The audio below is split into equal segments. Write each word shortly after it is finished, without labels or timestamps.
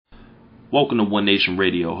Welcome to One Nation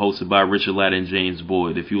Radio, hosted by Richard Ladd and James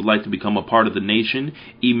Boyd. If you would like to become a part of the nation,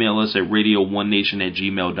 email us at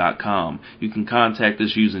radioonenation@gmail.com. You can contact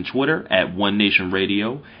us using Twitter at One Nation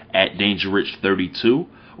Radio, at DangerRich32,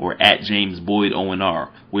 or at James Boyd ONR.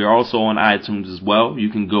 We are also on iTunes as well. You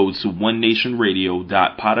can go to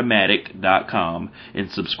onenationradio.podomatic.com and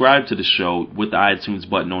subscribe to the show with the iTunes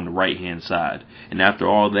button on the right-hand side. And after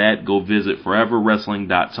all that, go visit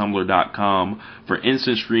foreverwrestling.tumblr.com for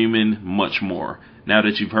instant streaming, much more. Now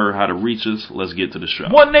that you've heard how to reach us, let's get to the show.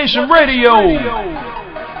 One Nation Radio!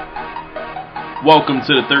 Welcome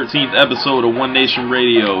to the 13th episode of One Nation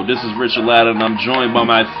Radio. This is Richard Ladd, and I'm joined by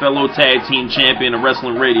my fellow tag team champion of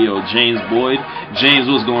Wrestling Radio, James Boyd. James,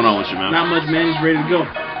 what's going on with you, man? Not much, man. Just ready to go.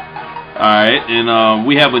 Alright, and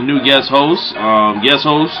we have a new guest host.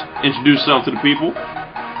 Introduce yourself to the people.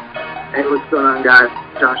 Hey, what's going on, guys?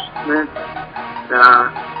 Josh Smith.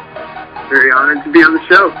 Very honored to be on the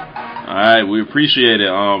show. Alright, we appreciate it.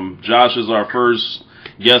 Josh is our first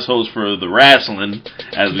guest host for the wrestling,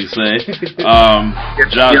 as we say. Josh, I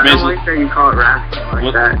don't like that you call it wrestling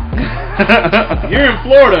like that. You're in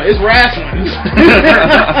Florida. It's wrestling.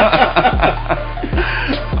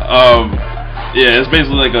 Yeah, it's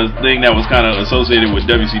basically like a thing that was kind of associated with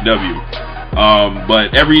WCW.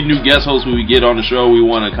 But every new guest host we get on the show, we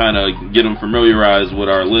want to kind of get them familiarized with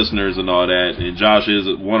our listeners and all that. And Josh is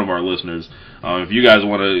one of our listeners. If you guys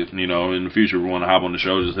want to, in the future want to hop on the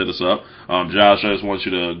show, just hit us up. Josh, I just want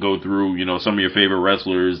you to go through, some of your favorite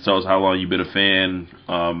wrestlers. Tell us how long you've been a fan,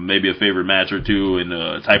 maybe a favorite match or two, and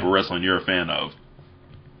the type of wrestling you're a fan of.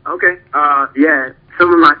 Okay. Yeah,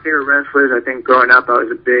 some of my favorite wrestlers, I think growing up, I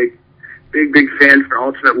was a big fan for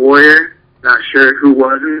Ultimate Warrior. Not sure who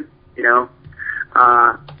wasn't,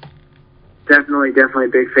 Definitely a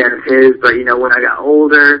big fan of his, but, when I got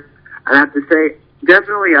older, I'd have to say,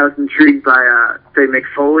 definitely I was intrigued by, say, Mick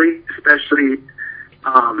Foley, especially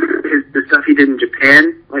the stuff he did in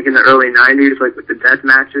Japan, like in the early 90s, like with the death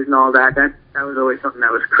matches and all that. That was always something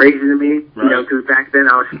that was crazy to me, right. Because back then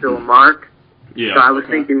I was still a mark. Yeah. So I was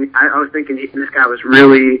thinking this guy was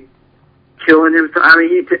really killing himself. I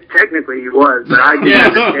mean, technically he was, but I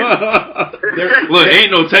didn't understand. Look,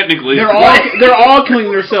 ain't no technically. They're all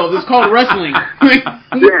killing themselves. It's called wrestling.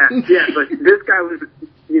 yeah, but this guy was,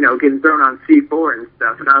 getting thrown on C4 and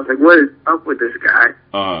stuff, and I was like, what is up with this guy?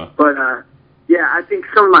 But, yeah, I think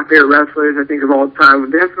some of my favorite wrestlers, I think of all time,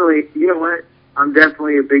 definitely, you know what? I'm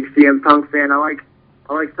definitely a big CM Punk fan. I like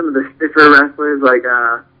some of the stiffer wrestlers, like,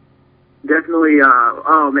 definitely,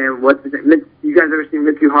 oh man, what's his name? You guys ever seen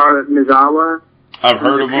Mitsuharu Misawa? I've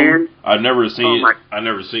heard of him. I've never seen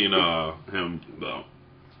him though.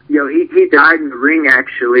 Yo, he died in the ring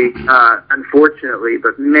actually, unfortunately.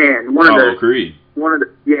 But man, he's one of the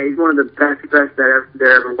best that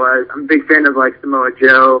there ever was. I'm a big fan of like Samoa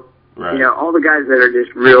Joe. Right. All the guys that are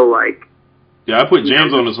just real like. Yeah, I put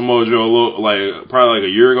James on the Samoa Joe probably a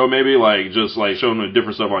year ago, maybe, just showing him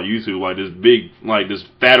different stuff on YouTube, this big, this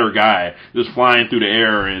fatter guy just flying through the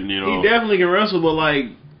air, and He definitely can wrestle, but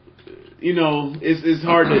it's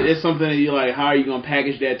hard to. It's something that you like. How are you gonna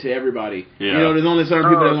package that to everybody? Yeah. There's only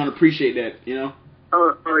certain people that want to appreciate that.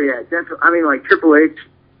 Oh yeah, definitely. I mean, like Triple H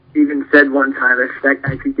even said one time if that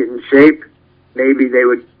guy could get in shape, maybe they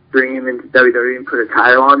would bring him into WWE and put a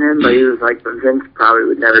title on him, but he was like, but Vince probably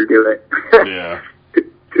would never do it. Yeah.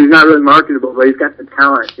 He's not really marketable, but he's got the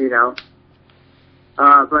talent,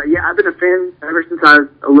 But yeah, I've been a fan ever since I was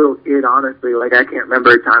a little kid, honestly. Like, I can't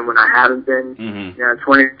remember a time when I haven't been,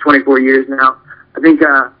 24 years now. I think,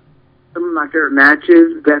 some of my favorite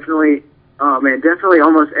matches, definitely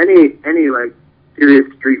almost any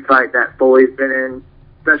serious street fight that Foley's been in.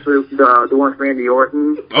 Especially the one with Randy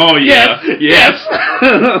Orton. Oh yeah, yes.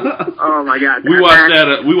 Oh my God, we watched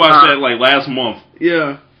that last month.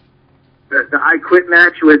 Yeah. The I Quit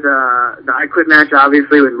match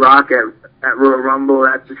obviously with Rock at Royal Rumble.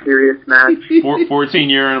 That's a serious match.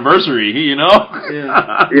 14-year anniversary,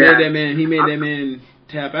 Yeah. He made that man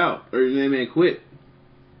tap out, or that man quit.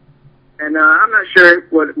 And I'm not sure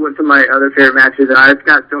what some of my other favorite matches are. I've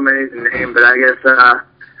got so many to name, but I guess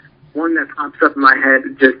one that pops up in my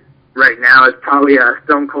head just right now is probably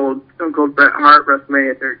Stone Cold Bret Hart,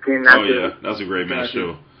 WrestleMania 13. That's a great match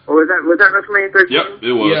too. Oh, was that WrestleMania 13? Yep,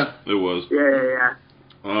 it was. Yeah. It was. Yeah.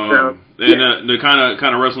 The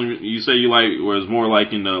kind of wrestling you say you like was more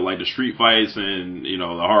like in the street fights and the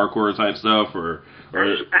hardcore type stuff, or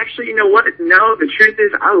actually, you know what? No, the truth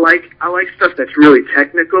is I like stuff that's really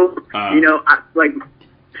technical. I like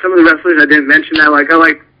some of the wrestlers I didn't mention. I like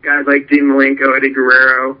guys like Dean Malenko, Eddie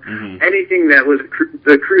Guerrero, anything that was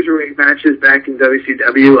the cruiserweight matches back in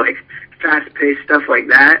WCW, like fast-paced stuff like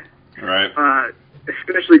that. Right.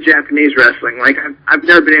 especially Japanese wrestling. Like, I've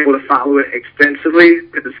never been able to follow it extensively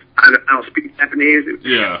because I don't speak Japanese.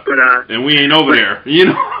 Yeah. But, and we ain't over there, you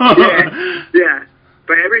know? Yeah.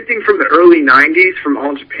 But everything from the early 90s, from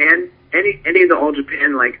All Japan, any of the All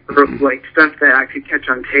Japan, like stuff that I could catch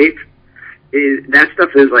on tape, that stuff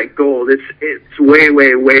is like gold. It's way,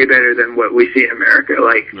 way, way better than what we see in America,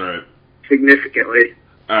 like, right. Significantly.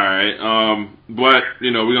 All right. But,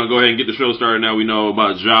 you know, we're going to go ahead and get the show started now. We know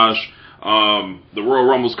about Josh. The Royal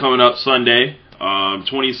Rumble's coming up Sunday,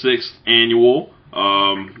 26th annual.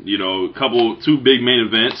 You know, two big main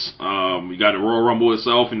events. We got the Royal Rumble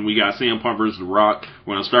itself, and we got CM Punk versus The Rock.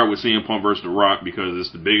 We're going to start with CM Punk versus The Rock because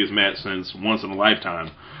it's the biggest match since Once in a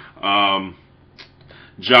Lifetime.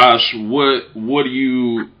 Josh, what's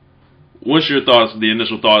your thoughts, the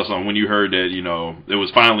initial thoughts on when you heard that, you know, it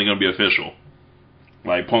was finally going to be official?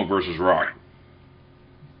 Like Punk versus Rock.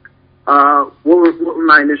 What were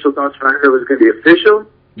my initial thoughts when I heard it was going to be official?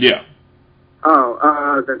 Yeah.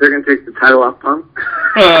 That they're going to take the title off Punk?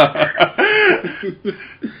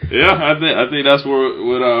 Yeah, I think that's what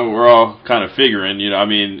we're all kind of figuring. You know, I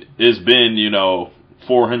mean, it's been, you know,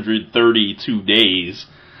 432 days.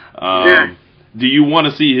 Yeah. Do you want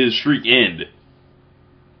to see his streak end?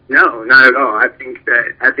 No, not at all. I think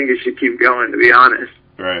it should keep going, to be honest.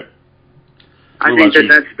 Right. I think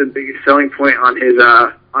that's the biggest selling point on his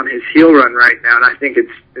heel run right now, and I think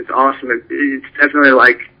it's awesome. It's definitely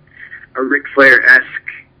like a Ric Flair-esque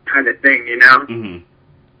kind of thing, you know? Mm-hmm.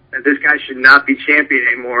 That this guy should not be champion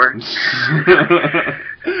anymore,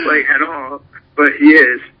 like, at all. But he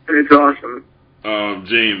is, and it's awesome.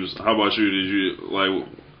 James, how about you? Did you, like,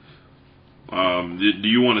 do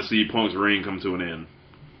you want to see Punk's reign come to an end?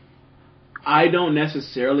 I don't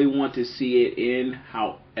necessarily want to see it end.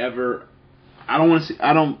 However, I don't want to see.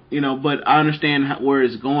 But I understand where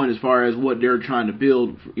it's going as far as what they're trying to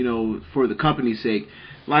build, you know, for the company's sake.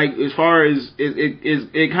 Like, as far as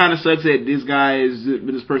it kind of sucks that this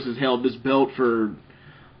person's held this belt for,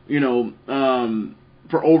 you know,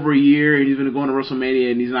 for over a year, and he's going to go into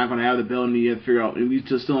WrestleMania and he's not going to have the belt, and you have to figure out, and we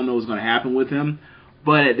just still don't know what's going to happen with him.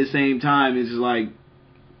 But at the same time, it's just like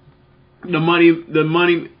the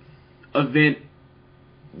money event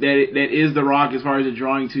that is The Rock as far as the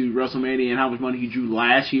drawing to WrestleMania and how much money he drew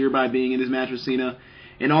last year by being in his match with Cena.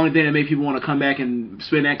 And the only thing that made people want to come back and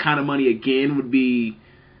spend that kind of money again would be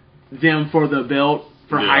them for the belt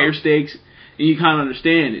for higher stakes, and you kind of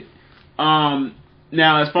understand it.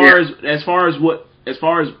 Now, as far as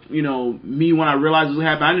you know, me, when I realized it was going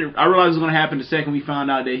to happen, I realized it was going to happen the second we found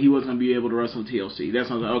out that he wasn't going to be able to wrestle TLC. That's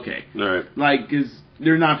when I was like, okay, all right, like, because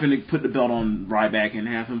they're not going to put the belt on Ryback and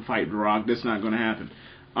have him fight The Rock. That's not going to happen.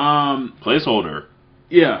 Placeholder.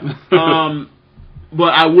 Yeah.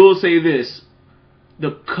 But I will say this: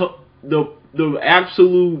 the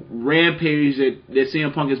absolute rampage that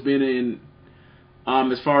CM Punk has been in,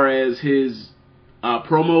 as far as his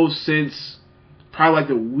promos since probably like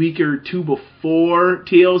the week or two before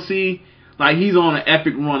TLC, like, he's on an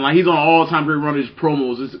epic run. Like, he's on an all-time great run of his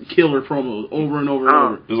promos. It's killer promos over and over and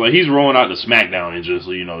over. It's like he's rolling out to SmackDown and just,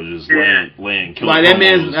 you know, laying killer like, promos. that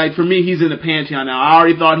man's, like, for me, he's in the pantheon now. I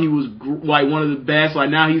already thought he was, like, one of the best. Like,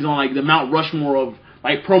 now he's on, like, the Mount Rushmore of,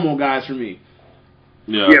 like, promo guys for me.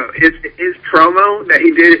 Yeah. You know, his promo that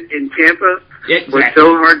he did in Tampa was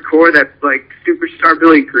so hardcore that, like, Superstar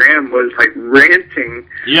Billy Graham was, like, ranting.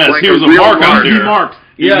 Yes, like he was a mark out there. He marked.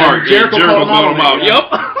 Jericho called him out. Yep.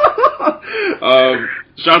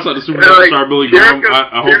 Shouts out to Superstar Billy Graham.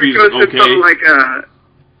 I hope he's okay. Like,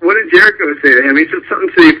 what did Jericho say to him? He said something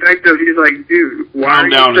to the effect of, he's like, dude, why are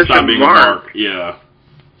you such a mark? Yeah.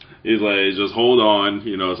 He's like, just hold on,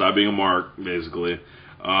 you know, stop being a mark, basically.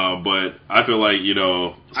 But I feel like, you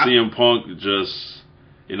know, CM Punk just,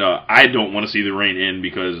 you know, I don't want to see the reign end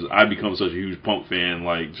because I've become such a huge Punk fan.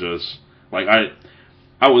 Like, just, like, I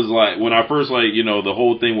was like, when I first, like, you know, the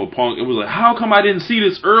whole thing with Punk, it was like, how come I didn't see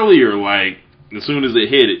this earlier? Like, as soon as it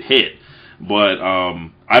hit. But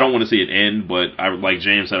I don't want to see it end, but like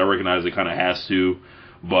James said, I recognize it kind of has to.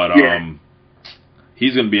 But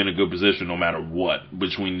he's going to be in a good position no matter what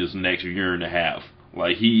between this next year and a half.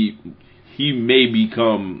 Like, he may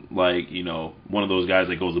become, like, you know, one of those guys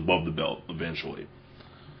that goes above the belt eventually.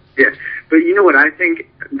 Yeah, but you know what I think?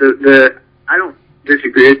 I don't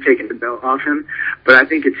disagree with taking the belt off him, but I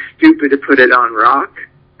think it's stupid to put it on Rock.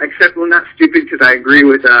 Except, well, not stupid, because I agree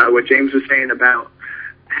with what James was saying about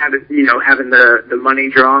having the money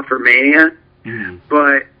draw for Mania. Mm-hmm.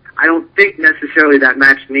 But I don't think necessarily that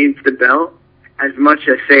match needs the belt as much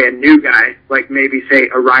as, say, a new guy, like maybe, say,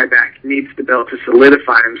 a Ryback needs the belt to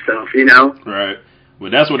solidify himself, you know? Right. But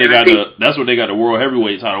that's what they got the world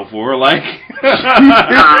heavyweight title for. Like, they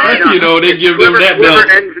give them that belt.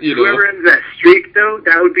 Whoever ends that streak, though,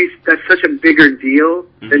 that's such a bigger deal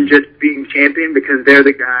than just being champion, because they're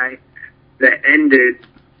the guy that ended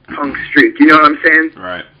Punk's streak. You know what I'm saying?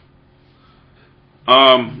 Right.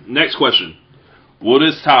 Next question: will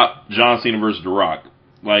this top John Cena versus The Rock?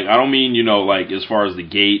 Like, I don't mean as far as the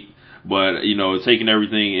gate. But, taking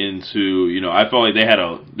everything into, I felt like they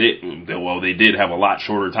did have a lot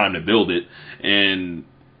shorter time to build it. And,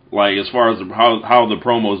 like, as far as how the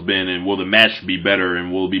promo's been, and will the match be better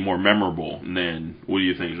and will it be more memorable? And then, what do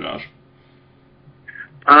you think, Josh?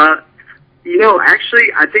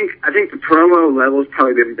 Actually, I think the promo level's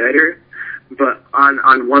probably been better, but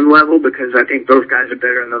on one level, because I think both guys are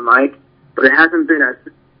better on the mic. But it hasn't been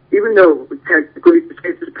even though technically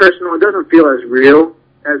it's personal, it doesn't feel as real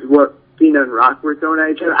as what Cena and Rock were throwing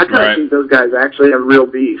at each other. I kind of think those guys actually have real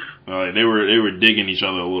beef. They were digging each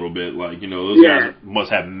other a little bit. Like, those guys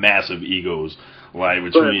must have massive egos. Like,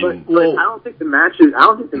 between. But I don't think the match is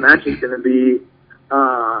going to be.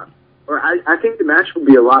 I think the match will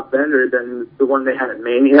be a lot better than the one they had at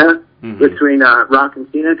Mania between Rock and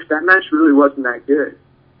Cena, because that match really wasn't that good.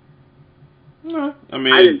 I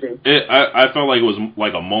mean, I didn't think. I felt like it was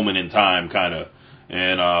like a moment in time, kind of,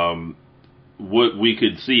 and what we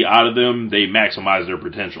could see out of them, they maximized their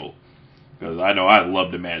potential. Because I know I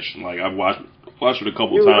loved the match. Like, I've watched it a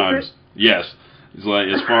couple times. Yes. It's like,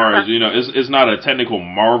 as far as, it's not a technical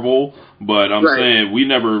marvel, but I'm saying we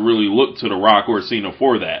never really looked to The Rock or Cena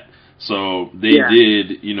for that. So they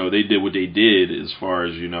did, they did what they did as far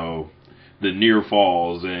as, the near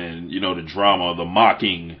falls and, the drama, the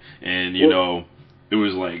mocking, and, it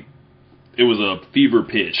was like, it was a fever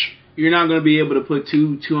pitch. You're not going to be able to put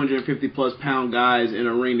two 250-plus pound guys in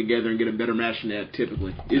a ring together and get a better match than that,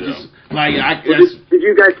 typically. It's just, like, did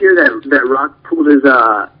you guys hear that Rock pulled his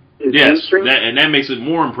hamstring? And that makes it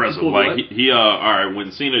more impressive. Like,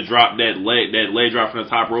 when Cena dropped that leg drop from the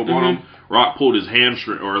top rope on him, Rock pulled his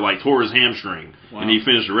hamstring, or, like, tore his hamstring. Wow. And he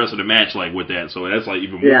finished the rest of the match, like, with that. So that's, like,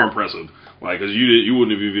 even more impressive. Like, because you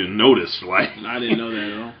wouldn't have even noticed. Like, I didn't know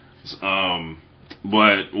that at all.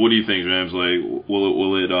 But what do you think, James? Like,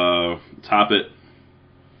 will it top it?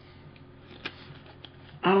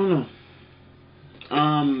 I don't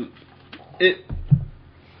know.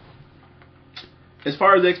 As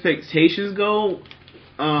far as expectations go,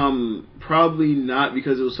 probably not,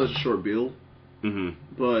 because it was such a short build.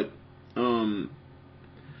 But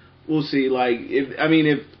we'll see. Like,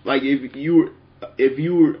 if you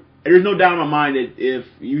were, there's no doubt in my mind that if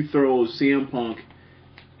you throw CM Punk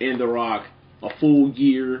and The Rock a full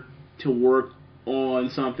year to work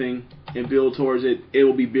on something and build towards it, it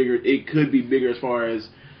will be bigger. It could be bigger as far as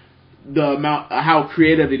the amount, how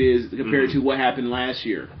creative it is compared to what happened last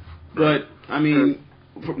year. But I mean,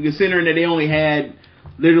 considering that they only had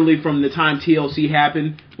literally from the time TLC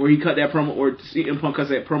happened, where he cut that promo, or CM Punk cuts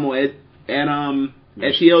that promo at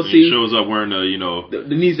TLC, he shows up wearing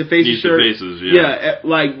the Needs to Faces shirt.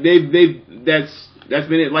 Like that's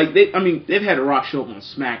been it. Like, they've had a Rock show up on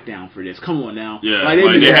SmackDown for this. Come on now. Yeah, like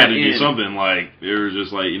they had to do something. Like, they were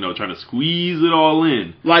just like, trying to squeeze it all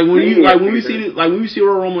in. Like when we see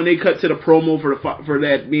Royal Rumble and they cut to the promo for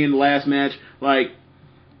that being the last match, like,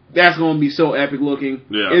 that's gonna be so epic looking.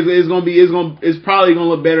 Yeah, it's probably gonna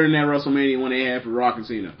look better than that WrestleMania when they had for Rock and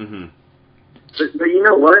Cena. But you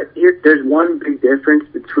know what? There's one big difference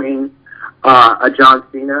between a John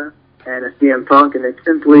Cena and a CM Punk, and it's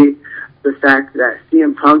simply the fact that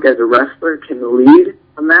CM Punk as a wrestler can lead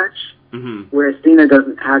a match, whereas Cena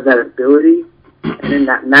doesn't have that ability. And in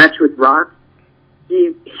that match with Rock,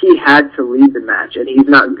 he had to lead the match, and he's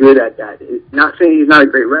not good at that. Not saying he's not a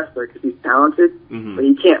great wrestler, because he's talented, but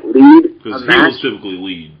he can't lead a match. Because heels typically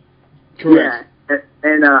lead. Correct. Yeah,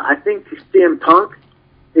 and I think CM Punk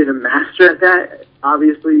is a master at that.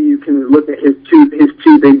 Obviously, you can look at his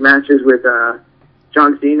two big matches with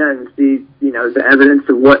John Cena and see, the evidence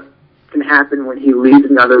of what can happen when he leads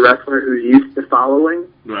another wrestler who's used to following.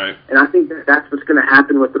 Right. And I think that's what's going to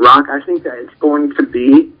happen with The Rock. I think that it's going to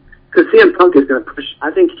be, because CM Punk is going to push,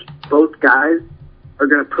 I think both guys are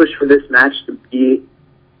going to push for this match to be,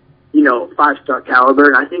 5-star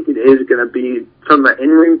caliber, and I think it is going to be, from an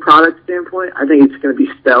in-ring product standpoint, I think it's going to be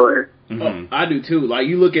stellar. Oh, I do too. Like,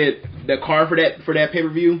 you look at the card for that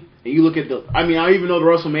pay-per-view, and you look at I even though the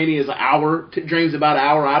WrestleMania is an hour, drains about an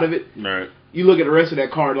hour out of it. Right. You look at the rest of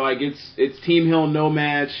that card, like, it's Team Hell no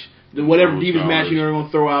match, whatever Divas match you're going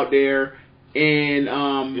to throw out there, and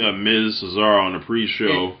Miz Cesaro on the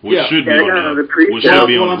pre-show, which should be on the pre-show. Which should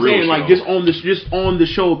be on the real show. Like, just on the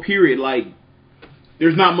show period, like,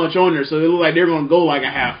 there's not much on there, so it looks like they're going to go like a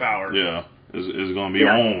half hour. Yeah. is going to be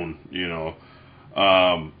on, you know.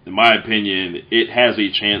 In my opinion, it has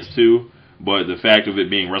a chance to, but the fact of it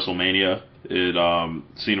being WrestleMania,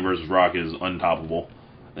 Cena versus Rock is untoppable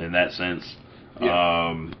in that sense.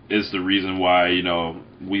 Yeah. It's the reason why, you know,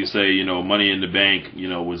 we say, you know, Money in the Bank, you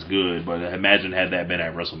know, was good, but imagine had that been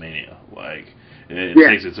at WrestleMania. Like, it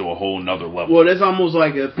takes it to a whole nother level. Well, that's almost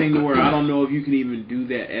like a thing where I don't know if you can even do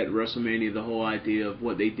that at WrestleMania, the whole idea of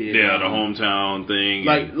what they did. Yeah, the hometown thing.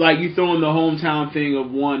 Like you throw in the hometown thing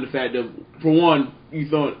of the fact that, for one, you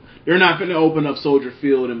thought they're not going to open up Soldier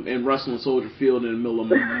Field and wrestle in Soldier Field in the middle of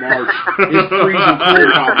March. It's freezing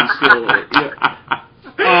cold probably still.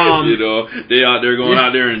 Yeah. You know, they out there going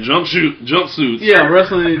out there in jumpsuits. Yeah,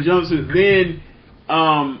 wrestling in jumpsuits. Then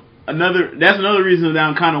that's another reason that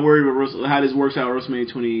I'm kind of worried about how this works out at WrestleMania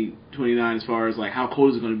 2029 as far as like how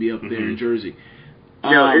cold it's going to be up there in Jersey.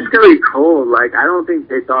 It's going to be cold. Like, I don't think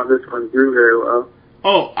they thought this one through very well.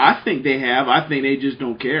 Oh, I think they have. I think they just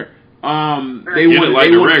don't care. They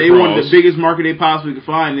want the biggest market they possibly could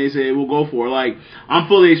find. They say we'll go for it. Like, I'm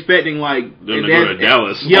fully expecting like them to go to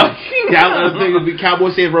Dallas. Yep, Dallas. I think it'll be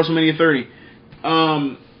Cowboys Stadium for WrestleMania 30.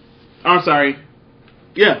 I'm sorry.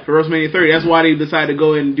 Yeah, for WrestleMania 30. That's why they decided to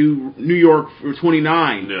go and do New York for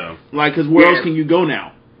 29. Yeah. Like, because where else can you go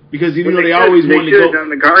now? Because you know they always wanted to go. They should have done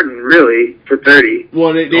the Garden really for 30.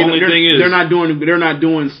 Well, the only thing is they're not doing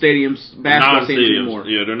stadiums, basketball stadiums anymore.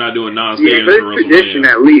 Yeah, they're not doing non-stadiums but for it's tradition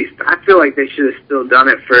at least. I feel like they should have still done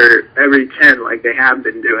it for every 10, like they have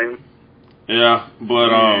been doing. Yeah,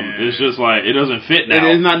 but it's just like it doesn't fit now.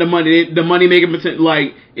 It is not the money. The money making potential.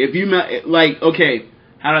 Like if you like, okay,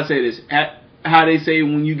 how do I say this? How they say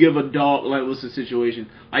when you give a dog, like what's the situation?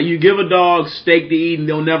 Like you give a dog steak to eat and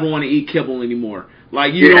they'll never want to eat kibble anymore.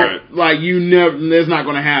 Like you don't, like you never. That's not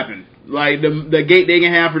going to happen. Like the gate they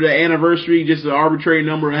can have for the anniversary, just an arbitrary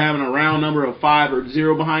number of having a round number of 5 or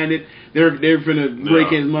 0 behind it. They're finna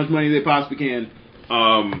break in as much money as they possibly can.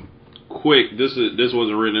 Quick, this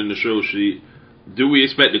wasn't written in the show sheet. Do we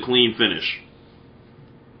expect a clean finish?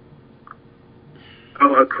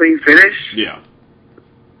 Oh, a clean finish? Yeah.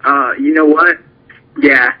 You know what?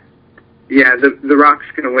 Yeah. The Rock's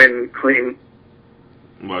gonna win clean.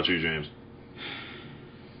 What about you, James?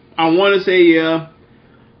 I want to say yeah,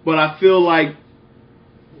 but I feel like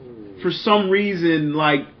for some reason,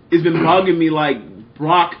 like it's been bugging me, like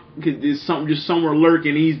Brock is just somewhere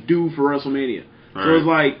lurking. He's due for WrestleMania, so it's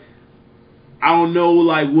like I don't know,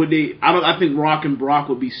 like would they? I think Rock and Brock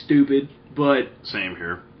would be stupid, but same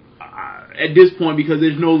here. At this point, because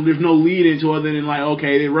there's no lead into other than like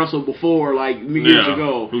okay they wrestled before like years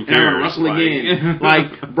ago who cares? And they're gonna wrestle again.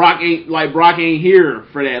 like Brock ain't here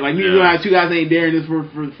for that. Like two guys ain't daring this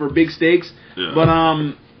for big stakes. Yeah. But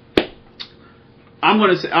I'm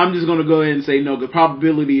just gonna go ahead and say no. The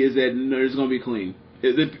probability is that there's gonna be clean.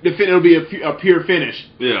 It'll be a pure finish.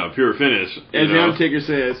 Yeah, a pure finish. As the Undertaker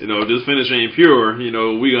says. You know, this finish ain't pure. You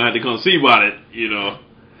know, we gonna have to come see about it. You know,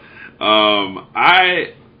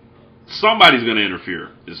 somebody's going to interfere.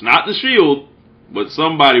 It's not the Shield, but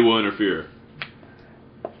somebody will interfere.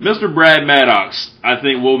 Mr. Brad Maddox, I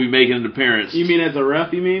think, will be making an appearance. You mean as a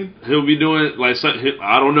ref, you mean? He'll be doing, like,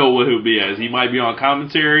 I don't know what he'll be as. He might be on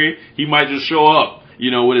commentary. He might just show up,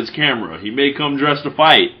 you know, with his camera. He may come dressed to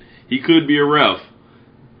fight. He could be a ref.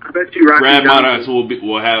 I bet you Rocky Brad Maddox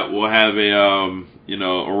will have a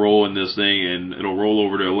a role in this thing, and it'll roll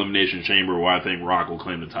over to Elimination Chamber where I think Rock will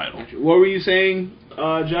claim the title. What were you saying,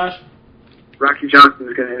 Josh? Rocky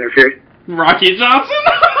Johnson's going to interfere. Rocky Johnson?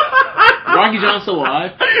 Rocky Johnson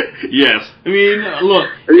alive? Yes. I mean, look.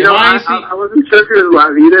 I wasn't sure if he was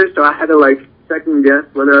alive either, so I had to, second guess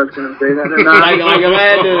whether I was going to say that or not. I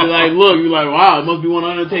had to, look, you're like, wow, it must be one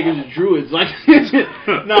of Undertaker's druids. No,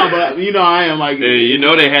 but, I am like... Hey,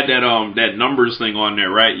 they had that numbers thing on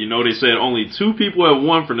there, right? They said only 2 people have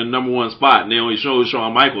won for the number 1 spot, and they only showed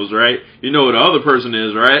Shawn Michaels, right? You know who the other person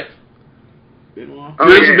is, right? Benoit.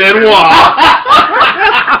 Benoit.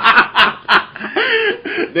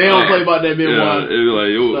 They don't play about that Benoit.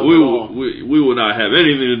 We will not have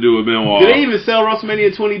anything to do with Benoit. Did they even sell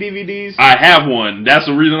WrestleMania 20 DVDs? I have one. That's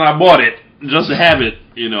the reason I bought it, just to have it.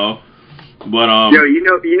 But Yo,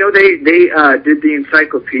 they did the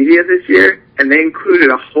encyclopedia this year, and they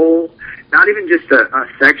included a whole, not even just a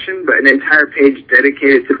section, but an entire page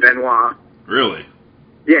dedicated to Benoit. Really?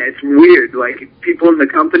 Yeah, it's weird. People in the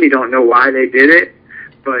company don't know why they did it,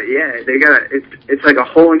 but yeah, it's like a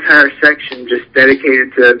whole entire section just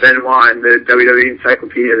dedicated to Benoit in the WWE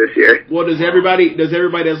Encyclopedia this year. Well, does everybody that's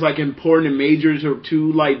important in majors or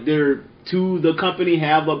to the company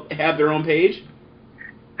have their own page?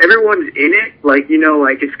 Everyone's in it,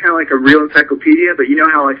 it's kind of like a real encyclopedia, but you know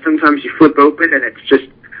how sometimes you flip open and it's just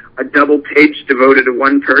a double page devoted to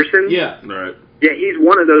one person. Yeah. Right. Yeah, he's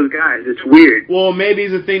one of those guys. It's weird. Well, maybe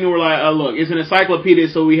it's a thing where like, look, it's an encyclopedia,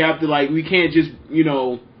 so we have to we can't just we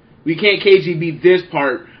can't KGB this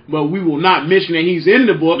part, but we will not mention that he's in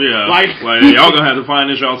the book. Yeah, like y'all gonna have to find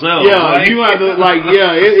this yourselves. Yeah, like, you have to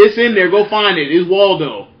it's in there. Go find it. It's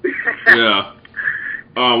Waldo. Yeah.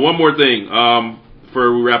 One more thing.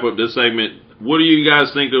 Before we wrap up this segment, what do you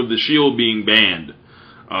guys think of the Shield being banned?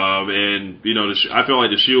 And I feel like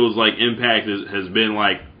the Shield's impact has been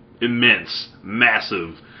immense,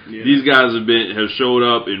 massive. Yeah. These guys have showed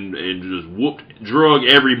up and just drug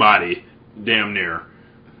everybody damn near.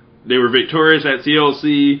 They were victorious at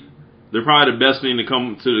TLC. They're probably the best thing to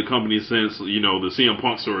come to the company since the CM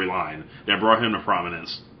Punk storyline that brought him to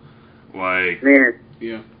prominence. Man,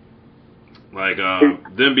 yeah.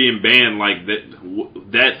 Them being banned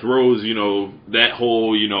that throws that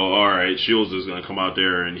whole all right, Shields is gonna come out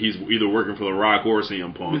there and he's either working for The Rock or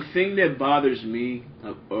CM Punk. The thing that bothers me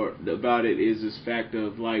about it is this fact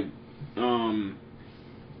of I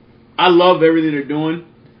love everything they're doing.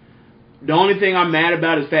 The only thing I'm mad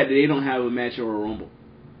about is the fact that they don't have a match or a Rumble.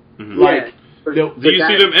 Mm-hmm. Do you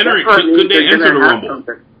see them entering? Could they enter the Rumble?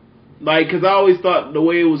 Because I always thought the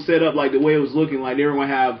way it was set up, the way it was looking, they were gonna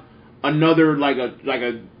have another a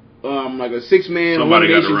 6-man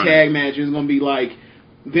elimination tag match. It's gonna be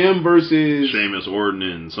them versus Sheamus, Orton,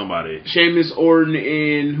 and somebody. Sheamus, Orton,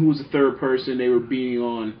 and who was the third person they were beating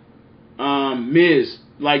on? Miz,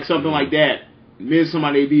 something like that. Miz,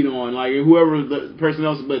 somebody they beat on, whoever the person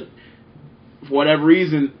else. But for whatever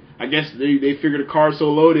reason, I guess they figured the card's so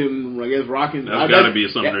loaded, and I guess Rock and that's got to be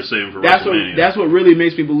something they're saving for WrestleMania. That's what really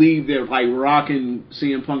makes me believe that Rock and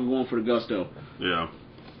CM Punk are going for the gusto. Yeah.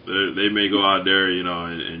 They may go out there,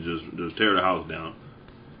 and just tear the house down.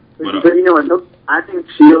 But you know what? I think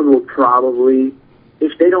Shield will probably,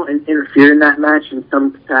 if they don't interfere in that match in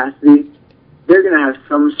some capacity, they're going to have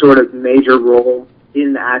some sort of major role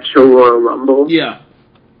in the actual Royal Rumble. Yeah.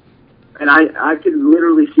 And I could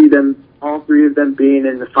literally see them, all three of them, being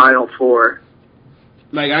in the Final Four.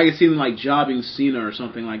 I could see them jobbing Cena or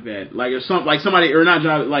something like that. Somebody, or not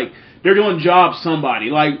job, they're doing job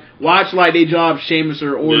somebody. Watch they job Sheamus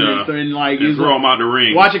or Orton and throw them out the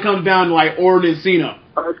ring. Watch it comes down to Orton and Cena.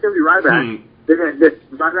 Oh, it's gonna be Ryback.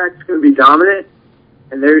 Ryback's gonna be dominant,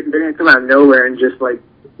 and they're gonna come out of nowhere and just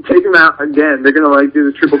take him out again. They're gonna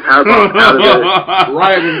do the triple powerbomb out of it.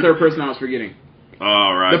 Ryback was the third person I was forgetting.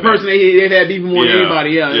 Oh, right. The person they've had even more than anybody.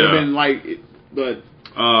 Yeah, it's been but.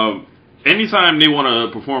 Anytime they want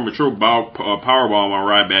to perform a triple powerbomb on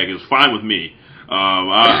Ryback is fine with me.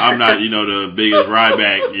 I'm not, the biggest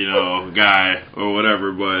Ryback, guy or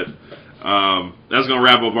whatever, but that's going to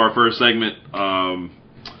wrap up our first segment.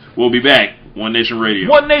 We'll be back. One Nation Radio.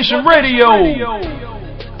 One Nation Radio!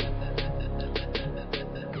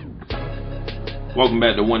 Welcome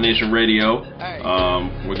back to One Nation Radio.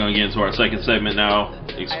 We're going to get into our second segment now,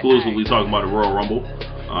 exclusively talking about the Royal Rumble.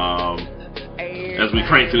 As we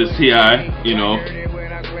crank to this TI, hey.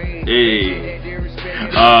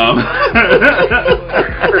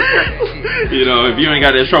 If you ain't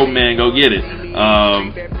got that trophy, man, go get it.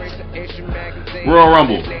 Royal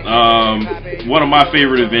Rumble, one of my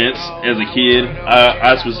favorite events as a kid.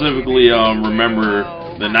 I specifically remember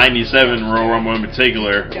the '97 Royal Rumble in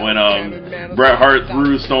particular when Bret Hart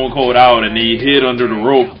threw Stone Cold out and he hid under the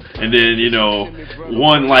rope. And then,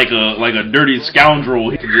 one like a dirty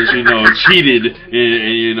scoundrel, he just, cheated,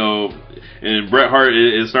 and Bret Hart,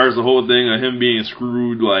 it starts the whole thing of him being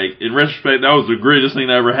screwed. In retrospect, that was the greatest thing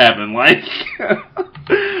that ever happened.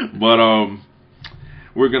 But,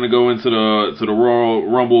 we're gonna go into the Royal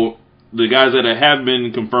Rumble. The guys that have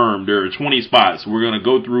been confirmed, there are 20 spots. We're gonna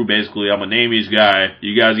go through, basically, I'm gonna name each guy.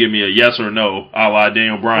 You guys give me a yes or no, a la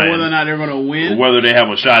Daniel Bryan. Whether or not they're gonna win? Or whether they have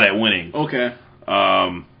a shot at winning. Okay.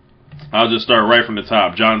 I'll just start right from the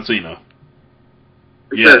top. John Cena.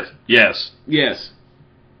 Yes. Yes. Yes.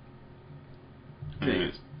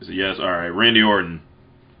 It's a yes. All right. Randy Orton.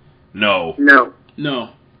 No. No. No.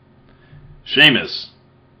 Sheamus.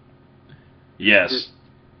 Yes.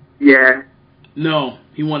 Yeah. No.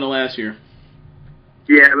 He won it last year.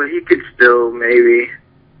 Yeah, but he could still maybe.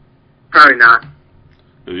 Probably not.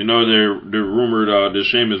 They're rumored the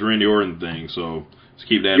Sheamus Randy Orton thing, so let's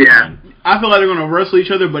keep that in mind. I feel like they're gonna wrestle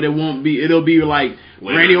each other, but it won't be. It'll be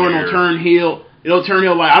Randy Orton will turn heel. It'll turn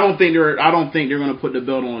heel. I don't think they're gonna put the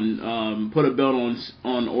belt on. Put a belt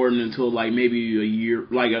on Orton until maybe a year,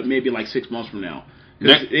 maybe 6 months from now.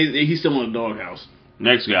 He's still in the doghouse.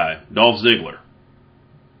 Next guy, Dolph Ziggler.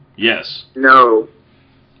 Yes. No.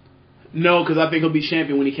 No, because I think he'll be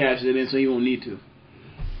champion when he cashes it in, so he won't need to.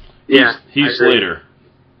 Yeah. Heath Slater.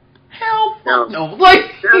 Hell No,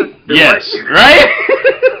 like yes, right?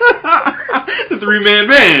 The 3-man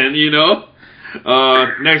band, you know.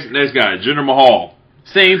 Next guy, Jinder Mahal.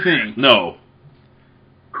 Same thing. No.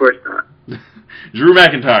 Of course not. Drew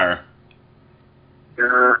McIntyre.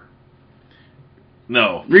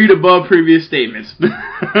 No. Read above previous statements.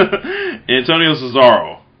 Antonio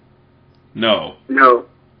Cesaro. No. No.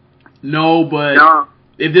 No, but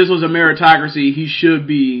if this was a meritocracy, he should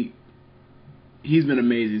be. He's been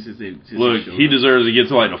amazing since Look, he deserves to get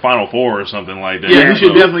to like the Final Four or something like that. Yeah, he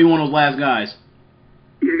should definitely be one of those last guys.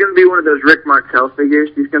 He's going to be one of those Rick Martel figures.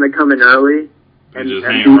 He's going to come in early and be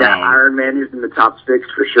that Iron Man who's in the top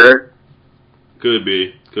 6 for sure. Could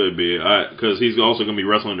be. Because he's also going to be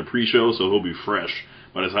wrestling the pre-show, so he'll be fresh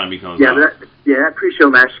by the time he comes out. That pre-show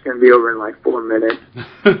match is going to be over in like 4 minutes.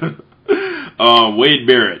 Wade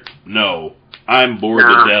Barrett. No. I'm bored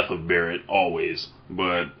to death of Barrett, always.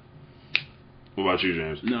 But what about you,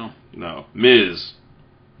 James? No. Miz.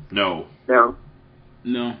 No.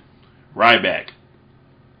 Ryback.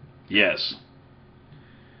 Yes.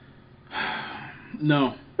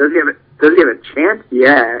 No. Does he have a chance?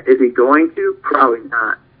 Yeah. Is he going to? Probably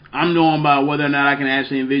not. I'm knowing about whether or not I can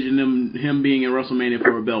actually envision him being in WrestleMania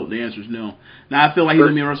for a belt. The answer is no. Now, I feel like he's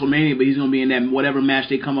going to be in WrestleMania, but he's going to be in that whatever match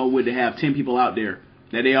they come up with to have 10 people out there,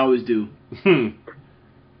 that they always do. No,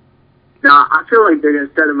 I feel like they're going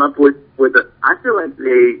to set him up with I feel like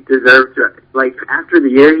they deserve to, like, after the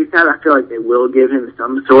year he's had, I feel like they will give him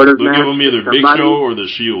some sort of match. They'll give him either Big Show or The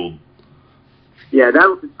Shield. Yeah,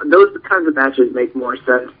 those kinds of matches make more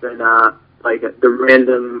sense than, like, the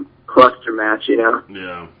random cluster match, you know?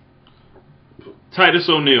 Yeah. Titus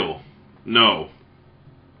O'Neil. No.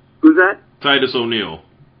 Who's that? Titus O'Neil.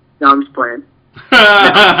 No, I'm just playing.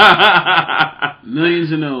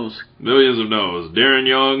 Millions of no's. Darren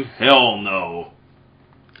Young, hell no.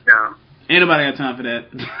 No. Ain't nobody got time for that.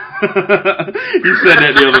 You said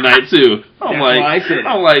that the other night too. I'm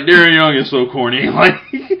like, Darren Young is so corny. Let's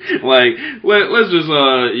just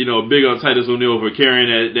big up Titus O'Neil for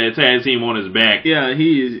carrying that tag team on his back. Yeah,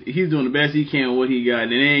 he's doing the best he can with what he got,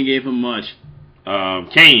 and they ain't gave him much.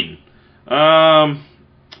 Kane.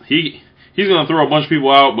 He's gonna throw a bunch of people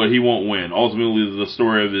out, but he won't win. Ultimately, the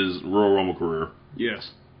story of his Royal Rumble career.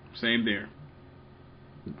 Yes, same there.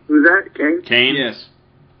 Who's that? Kane? Yes.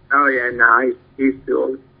 Oh yeah, no, he's too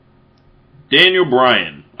old. Daniel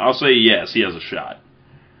Bryan. I'll say yes, he has a shot.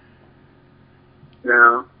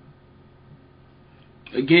 No.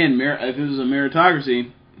 Again, if it was a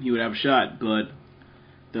meritocracy, he would have a shot. But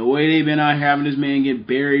the way they've been out having this man get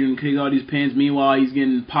buried and kick all these pins, meanwhile he's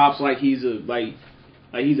getting pops like he's a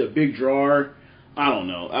he's a big drawer. I don't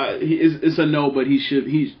know. It's a no, but he should.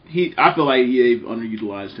 I feel like they've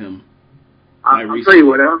underutilized him. I'll tell you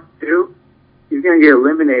what else too. He's gonna get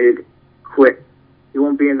eliminated quick. He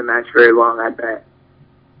won't be in the match very long, I bet.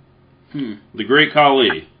 The Great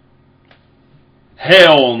Khali.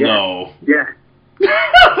 Hell no. Yeah.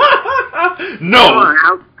 No. Come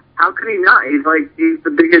on, how could he not? He's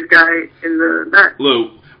the biggest guy in the match.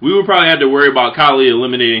 Look, we would probably have to worry about Khali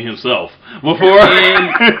eliminating himself before.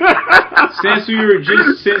 And since we were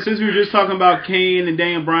just talking about Kane and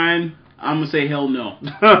Daniel Bryan, I'm gonna say hell no.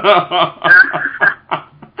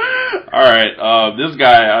 All right, this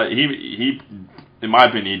guy, he, in my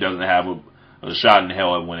opinion, he doesn't have a shot in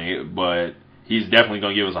hell at winning it, but he's definitely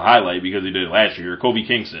going to give us a highlight because he did it last year. Kofi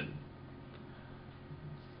Kingston.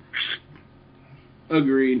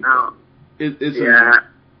 Agreed. No. It's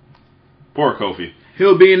Poor Kofi.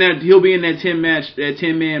 He'll be in that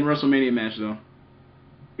 10-man WrestleMania match though.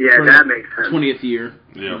 Yeah, that makes sense. 20th year.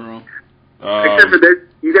 Yeah. Except for this,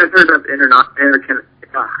 you guys heard about the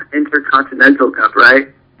Intercontinental Cup, right?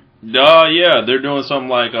 Yeah, they're doing something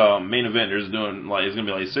like main event. There's doing it's gonna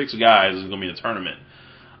be like 6 guys. It's gonna be a tournament,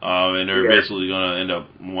 and they're basically gonna end up.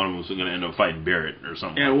 One of them's gonna end up fighting Barrett or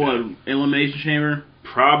something. Yeah, Elimination Chamber?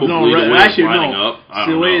 Probably. No, actually lining up. I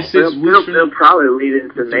don't know. They'll probably lead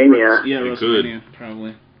into Mania. Yeah, WrestleMania,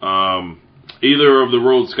 probably. Either of the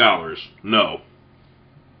Rhodes Scholars? No.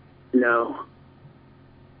 No.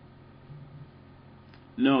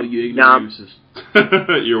 No, you ignoramuses.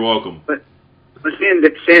 You're welcome. But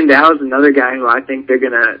Sandow's another guy who I think they're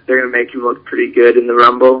gonna make him look pretty good in the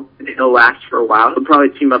Rumble, and he'll last for a while. He'll probably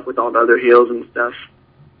team up with all the other heels and stuff.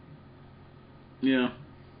 Yeah.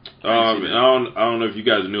 I don't know if you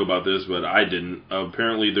guys knew about this, but I didn't.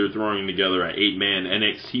 Apparently, they're throwing together an 8-man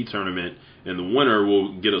NXT tournament, and the winner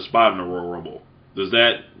will get a spot in the Royal Rumble. Does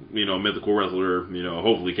that, mythical wrestler,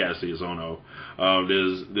 hopefully Cassius Ohno,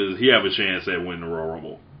 does he have a chance at winning the Royal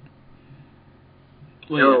Rumble?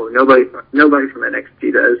 Well, no, nobody from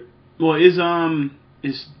NXT does. Well, is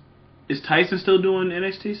Is Tyson still doing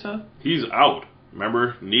NXT stuff? He's out.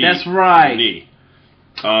 Remember? Knee. That's right. Knee.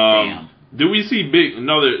 Damn. Do we see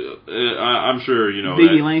I'm sure you know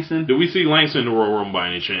Biggie Langston? Do we see Langston in the Royal Rumble by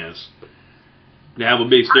any chance? To have a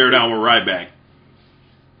big stare down with Ryback?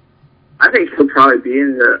 I think he'll probably be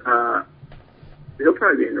in the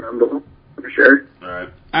Rumble for sure. All right.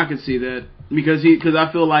 I can see that because I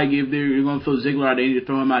feel like if they're going to throw Ziggler out, they need to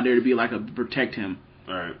throw him out there to be like protect him.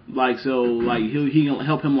 All right. Like so, like he can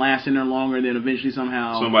help him last in there longer, and then eventually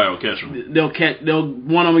somehow somebody will catch him. They'll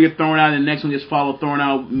one of them get thrown out, and the next one gets thrown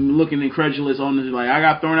out, looking incredulous on this, like I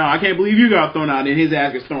got thrown out. I can't believe you got thrown out, and his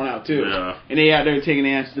ass gets thrown out too. Yeah. And they out there taking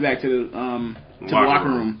the asses back to the locker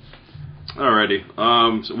room.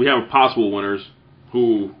 Alrighty. So we have possible winners.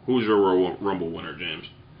 Who's your Royal Rumble winner, James?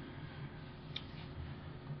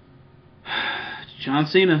 John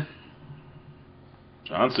Cena.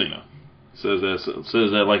 John Cena. Says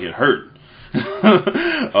that like it hurt.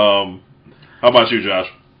 How about you, Josh?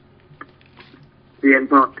 CM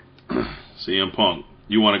Punk. CM Punk.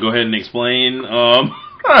 You want to go ahead and explain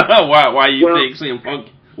why you think CM Punk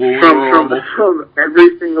will win from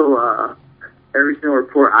every single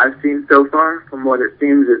report I've seen so far, from what it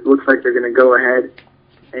seems, it looks like they're going to go ahead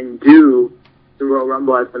and do the Royal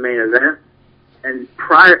Rumble as the main event. And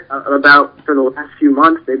for the last few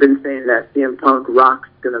months, they've been saying that CM Punk Rock's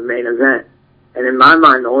going to main event. And in my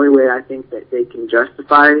mind, the only way I think that they can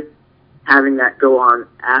justify having that go on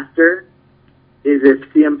after is if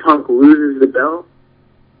CM Punk loses the belt,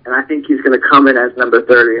 and I think he's going to come in as number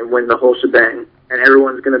 30 and win the whole shebang. And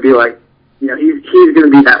everyone's going to be like, you know, he's going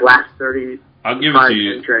to be that last 30. I'll give it to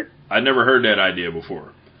you. Entrant. I never heard that idea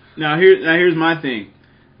before. Now here's my thing.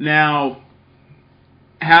 Now,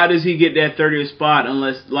 how does he get that 30th spot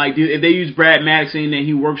unless, like, if they use Brad Maddox saying that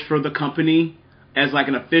he works for the company as like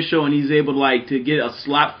an official and he's able to get a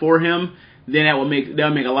slot for him, then that would make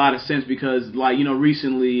a lot of sense because, like, you know,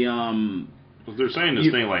 recently they're saying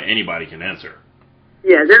this thing like anybody can answer.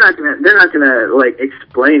 Yeah, they're not gonna like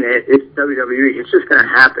explain it. It's WWE. It's just gonna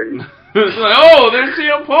happen. It's like, oh, there's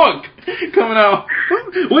CM Punk coming out.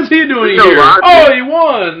 What's he doing here? He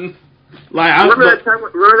won. Like, remember that time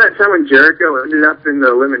when Jericho ended up in the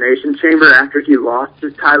Elimination Chamber after he lost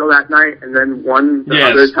his title that night and then won the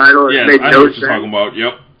other title? Yes, I know what you're talking about.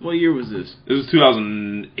 Yep. What year was this? It was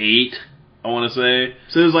 2008, I want to say.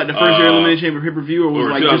 So it was like the first year Elimination Chamber pay-per-view, or was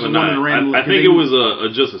it like just one in a random? I think it was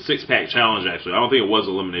just a six-pack challenge, actually. I don't think it was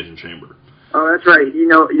Elimination Chamber. Oh, that's right. You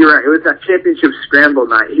know, you're right. It was that championship scramble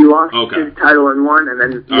night. He lost his title in one and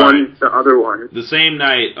then won the other one. The same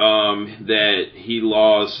night that he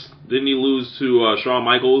lost... Didn't he lose to Shawn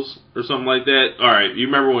Michaels or something like that? All right, you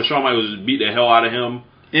remember when Shawn Michaels beat the hell out of him?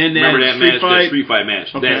 And remember that match, that street fight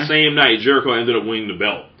match? Okay. That same night, Jericho ended up winning the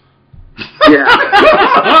belt. Yeah.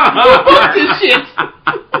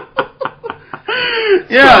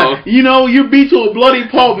 Yeah, so, you know, you beat to a bloody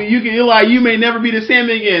pulp, and you're like, you may never be the same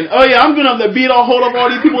again. Oh yeah, I'm gonna have to hold up all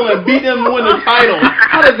these people and beat them and win the title.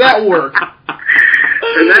 How does that work?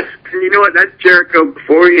 And you know what? That's Jericho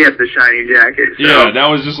before he had the shiny jacket. So. Yeah, that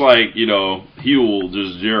was just like, you know, heel,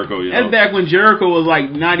 just Jericho. You know? That's back when Jericho was like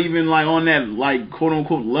not even like on that like quote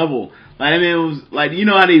unquote level. Like, I mean, it was like, you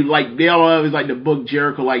know how they always like to book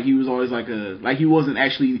Jericho like he was always like he wasn't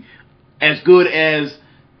actually as good as,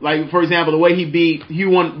 like, for example, the way he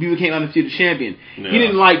became undefeated champion. Yeah. He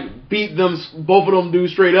didn't like beat both of them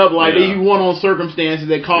dudes straight up. Like, he won on circumstances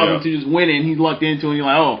that caused him to just win it, and he lucked into it, and you're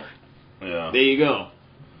like, oh, there you go.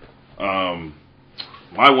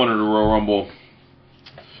 My winner of the Royal Rumble,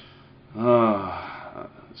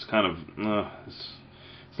 it's kind of,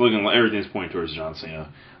 it's looking like everything's pointing towards John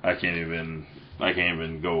Cena. I can't even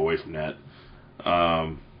go away from that.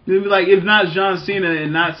 It'd be like, if not John Cena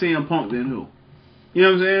and not CM Punk, then who? You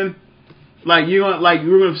know what I'm saying? Like,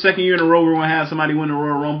 we're going to second year in a row, we're going to have somebody win the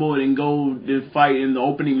Royal Rumble and go to fight in the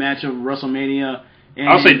opening match of WrestleMania. And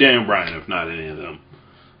I'll say Daniel Bryan, if not any of them.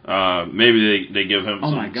 Maybe they give him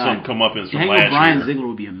some comeuppance from last year. Bryan Ziggler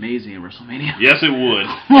would be amazing at WrestleMania. Yes, it would.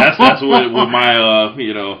 That's what my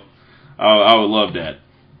you know, I would love that.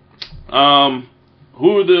 Who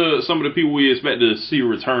are some of the people we expect to see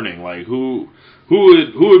returning? Like, who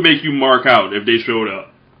would make you mark out if they showed up?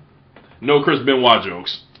 No Chris Benoit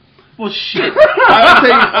jokes. Well, shit.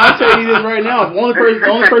 I'll tell you this right now. The only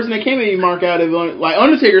person that came to you mark out is like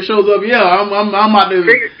Undertaker shows up. Yeah, I'm out there.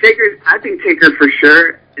 Taker, I think Taker for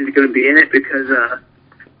sure is going to be in it because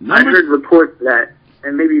I heard reports that,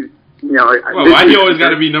 and maybe, you know. Well, why do you always got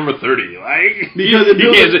to be number 30? Like, because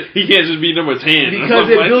he can't just be number 10. Because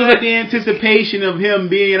it builds up the anticipation of him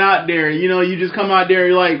being out there. You know, you just come out there,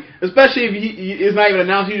 you're like, especially if it's not even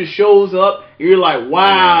announced, he just shows up, and you're like,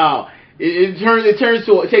 wow. Yeah. It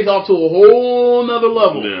takes off to a whole nother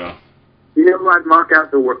level. Yeah. You know who I'd mark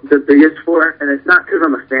out the biggest for? And it's not because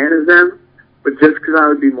I'm a fan of them, but just because I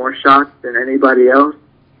would be more shocked than anybody else.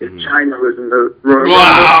 If China was in the Royal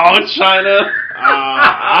Rumble. China.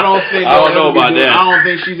 I don't know about that. I don't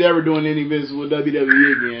think she's ever doing any business with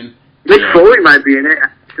WWE again. Mick Foley might be in it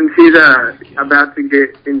since he's about to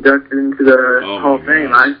get inducted into the Hall of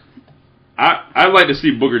Fame. I'd like to see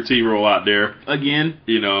Booker T roll out there again.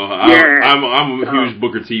 You know, I'm a huge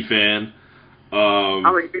Booker T fan. I'm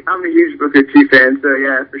a huge Booker T fan, so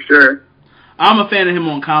yeah, for sure. I'm a fan of him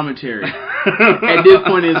on commentary. At this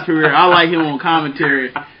point in his career, I like him on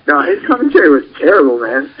commentary. No, his commentary was terrible,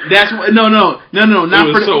 man. That's no, not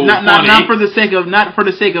for the sake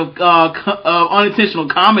of unintentional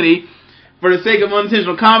comedy. For the sake of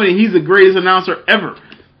unintentional comedy, he's the greatest announcer ever.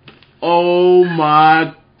 Oh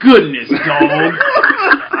my goodness, dog!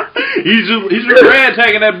 he's just rag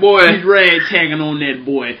tagging that boy. He's rag tagging on that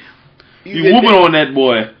boy. He's whooping on that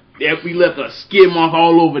boy. If we left a skid mark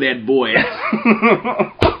all over that boy.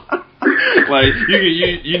 Like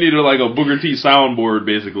you needed like a Booker T soundboard,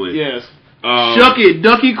 basically. Yes. Shuck it,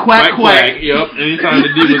 ducky, quack, quack. Yep. Anytime the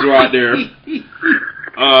Divas were out there.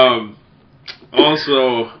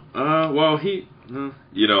 Also, well,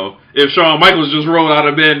 you know, if Shawn Michaels just rolled out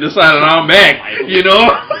of bed and decided I'm back, you know.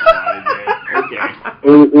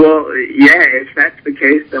 Well, yeah, if that's the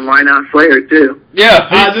case, then why not Flair, too? Yeah,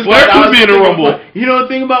 Flair could be in a Rumble. You know the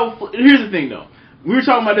thing about... Here's the thing, though. We were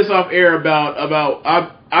talking about this off air about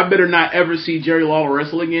I better not ever see Jerry Lawler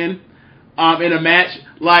wrestle again in a match.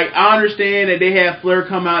 Like, I understand that they have Flair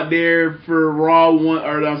come out there for Raw for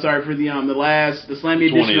the Slammy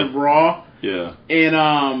edition of Raw. Yeah.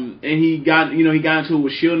 And he got into it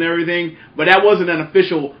with Shield and everything, but that wasn't an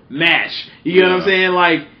official match. You know what I'm saying?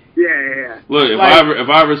 Like, yeah. Look, if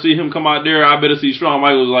I ever see him come out there, I better see Shawn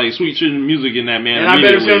Michaels like sweet chin music in that man. And I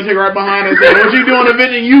better see him take right behind him and say, "What you doing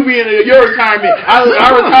avenging you being your retirement?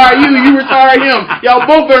 I retire you retire him. Y'all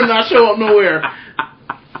both better not show up nowhere."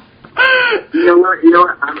 You know what?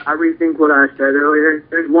 I rethink what I said earlier.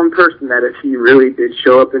 There's one person that if he really did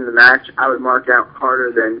show up in the match, I would mark out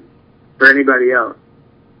harder than for anybody else.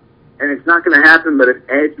 And it's not going to happen, but if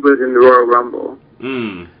Edge was in the Royal Rumble,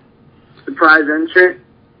 surprise entrant.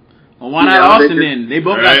 Well, why not Austin then? They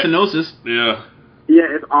both got stenosis. Yeah.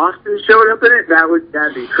 Yeah, if Austin showed up in it,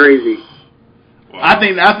 that'd be crazy. Wow. I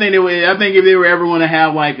think if they were ever going to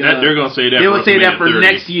have like they're going to say that they would say that for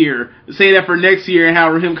next year. Say that for next year and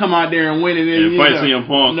have him come out there and win it and fight CM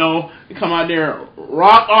Punk. No, come out there,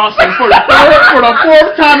 Rock Austin for the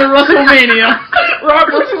fourth time at WrestleMania. Rock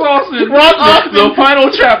versus Austin. Rock Austin. The final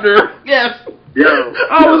chapter. Yes. Yo,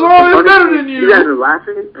 I was always better than you. You guys are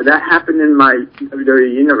laughing? That happened in my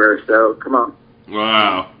WWE universe, so come on.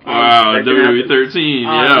 Wow. WWE 13,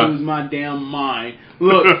 I lose my damn mind.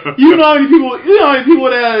 Look, you know how many people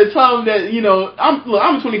that tell them that, I'm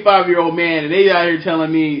a 25-year-old man, and they out here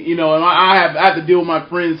telling me, and I have to deal with my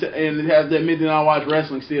friends and have to admit that I watch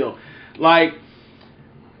wrestling still. Like,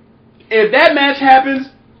 if that match happens,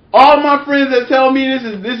 all my friends that tell me this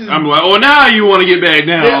is. I'm like, oh, now you want to get back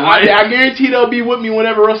down. Yeah, I guarantee they'll be with me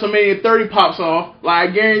whenever WrestleMania 30 pops off. Like,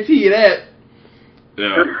 I guarantee you that.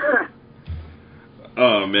 Yeah.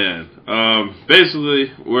 Oh man.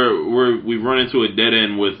 Basically, we've run into a dead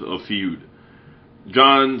end with a feud.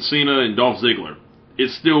 John Cena and Dolph Ziggler.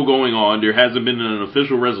 It's still going on. There hasn't been an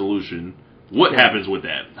official resolution. What happens with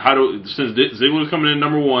that? Since Ziggler's coming in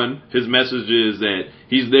number one, his message is that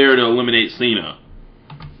he's there to eliminate Cena.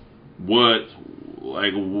 What's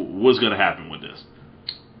going to happen with this?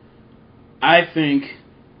 I think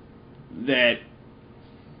that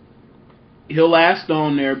he'll last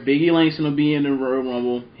on there. Biggie Langston will be in the Royal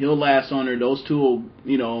Rumble. He'll last on there. Those two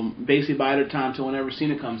will, basically bide their time till whenever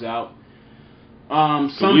Cena comes out.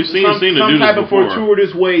 We've seen Cena do type this of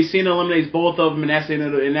fortuitous way, Cena eliminates both of them, and that's the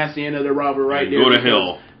end of the rivalry right there. Go to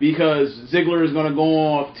hell. Because Ziggler is going to go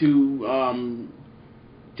off to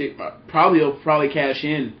probably cash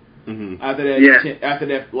in after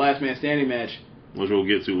that last man standing match, which we'll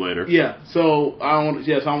get to later. Yeah. So I don't want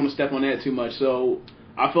to step on that too much. So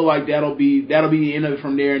I feel like that'll be the end of it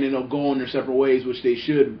from there, and then they'll go on their separate ways, which they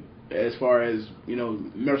should, as far as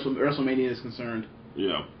WrestleMania is concerned.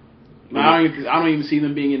 Yeah. I don't even see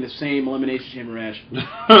them being in the same Elimination Chamber match.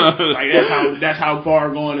 Like that's how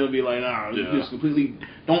far going it'll be. Like, just completely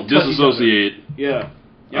don't disassociate. Yeah,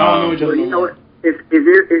 y'all know each other. You know what? If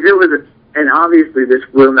it was, and obviously this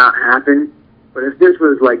will not happen, but if this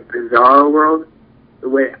was like Bizarro World, the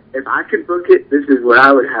way if I could book it, this is what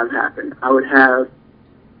I would have happen. I would have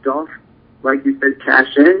Dolph, like you said,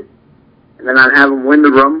 cash in, and then I'd have him win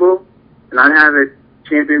the Rumble, and I'd have it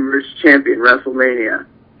champion versus champion WrestleMania.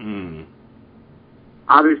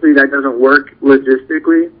 Obviously, that doesn't work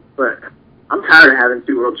logistically, but I'm tired of having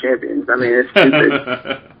 2 world champions. I mean, it's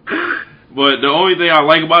stupid. But the only thing I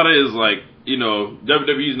like about it is, like, you know,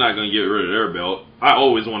 WWE's not going to get rid of their belt. I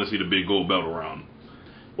always want to see the big gold belt around.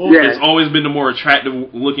 Well, yeah. It's always been the more attractive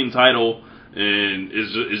looking title, and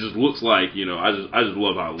it just looks like, you know, I just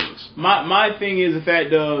love how it looks. My thing is the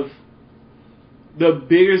fact of the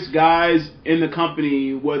biggest guys in the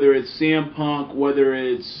company, whether it's CM Punk, whether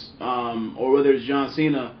it's or whether it's John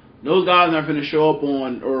Cena, those guys aren't going to show up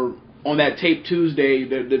on that tape Tuesday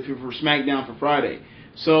for SmackDown for Friday.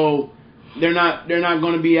 So they're not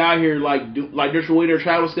going to be out here like there's the way their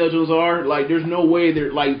travel schedules are. Like, there's no way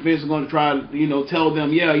they're like Vince is going to try to, you know, tell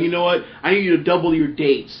them, yeah, you know what, I need you to double your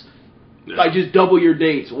dates. Yeah. Like, just double your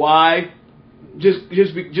dates. Why? Just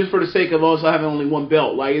for the sake of us having only one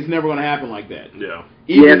belt. Like, it's never going to happen like that. Yeah.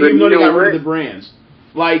 Even though they got rid of the brands.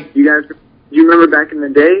 Like, you remember back in the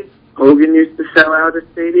day, Hogan used to sell out a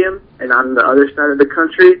stadium, and on the other side of the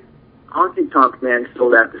country, Honky Tonk Man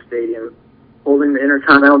sold out the stadium, holding the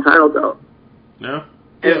Intercontinental title belt. Yeah.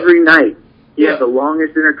 Every night. He had the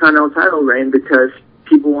longest Intercontinental title reign because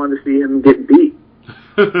people wanted to see him get beat.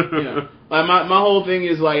 Yeah. Like, my whole thing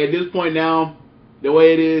is, like, at this point now, the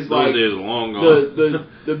way it is, like, long gone.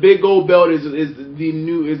 the big gold belt is the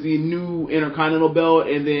new Intercontinental belt,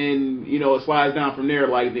 and then, you know, it slides down from there.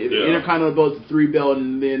 Like, the Intercontinental belt is the 3 belt,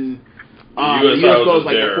 and then the US belt is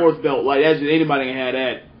like the 4th belt. Like, that's just, anybody can have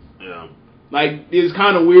that. Yeah. Like, it's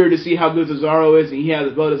kind of weird to see how good Cesaro is, and he has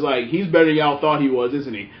his belt. It's like, he's better than y'all thought he was,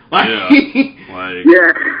 isn't he? Like, like,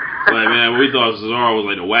 man, we thought Cesaro was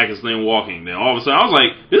like the wackest thing walking. Then all of a sudden, I was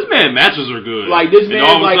like, this man matches are good. Like, this man, and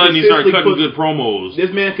all of a sudden, he started cutting good promos.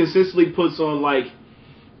 This man consistently puts on, like,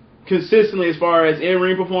 as far as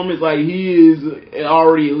in-ring performance, like, he is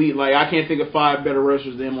already elite. Like, I can't think of 5 better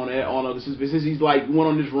wrestlers than him since he's, like, went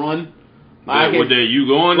on this run. You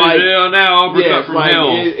going to jail now? Uppercut from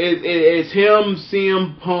hell. It's him,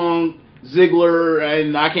 CM Punk, Ziggler,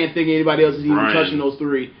 and I can't think of anybody else who's even touching those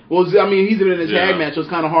 3. Well, I mean, he's been in a tag match, so it's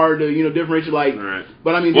kind of hard to, you know, differentiate. Like,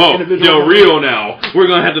 but I mean, Del Rio now. We're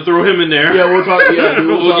gonna have to throw him in there. Yeah, we'll talk. Yeah,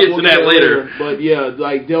 we'll get to that later. But yeah,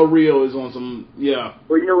 like, Del Rio is on some. Yeah.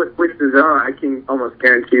 Well, you know what? With Cesaro, I can almost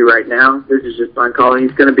guarantee you right now. This is just fun calling.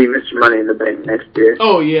 He's gonna be Mr. Money in the Bank next year.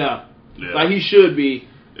 Oh yeah. Like, he should be.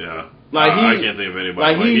 Yeah. Like, I can't think of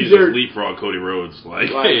anybody. Like, he's just leapfrog Cody Rhodes, like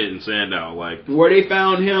in Sandow, like where they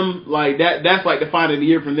found him. Like, that's like the find of the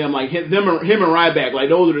year from them. Like, him and Ryback. Like,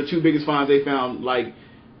 those are the 2 biggest finds they found. Like,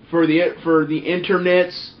 for the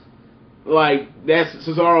internets, like, that's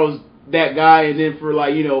Cesaro's that guy, and then for,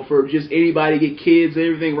 like, you know, for just anybody to get kids and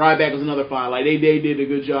everything, Ryback was another find. Like, they did a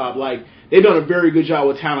good job. Like, they've done a very good job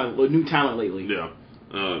with new talent lately. Yeah,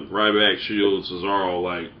 Ryback, Shields, Cesaro,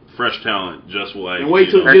 like. Fresh talent, just like. And wait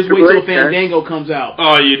till Fandango comes out.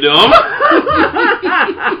 Oh, you dumb?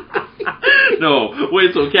 No,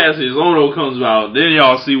 wait till Cassius Ohno comes out, then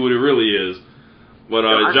y'all see what it really is. But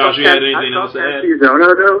Josh, you had anything else to add? Cassius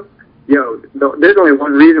Ohno, though, there's only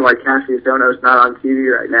one reason why Cassius Ohno's not on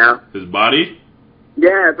TV right now. His body?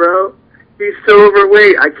 Yeah, bro. He's so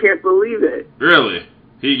overweight. I can't believe it. Really?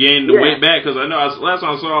 He gained the weight back? Because I know last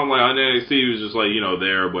time I saw him, like, on NXT, he was just like, you know,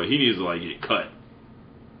 there, but he needs to, like, get cut.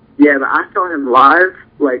 Yeah, but I saw him live,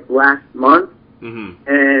 like, last month,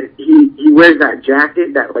 and he wears that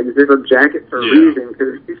jacket, that, like, zip-up jacket for a reason,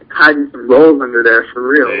 because he's hiding some rolls under there for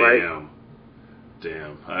real,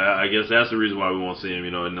 Damn. I guess that's the reason why we won't see him,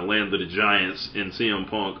 you know, in the land of the Giants in CM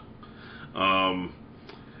Punk.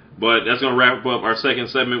 But that's going to wrap up our second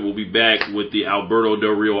segment. We'll be back with the Alberto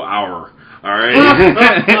Del Rio Hour. All right?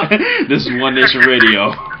 This is One Nation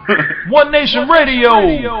Radio. One Nation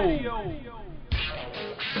Radio!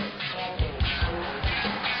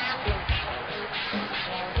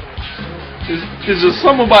 It's just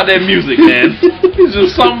something about that music, man. It's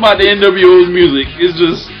just something about the NWO's music. It's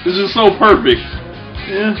just so perfect.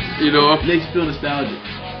 Yeah. You know, makes you feel nostalgic.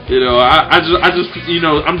 You know, I just you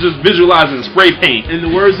know, I'm just visualizing spray paint. In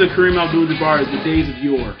the words of Kareem Abdul-Jabbar, the days of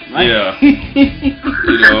yore. Right? Yeah.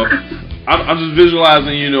 You know, I'm just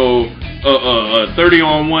visualizing, you know, a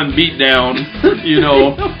 30-on-1 beatdown, you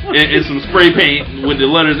know, and some spray paint with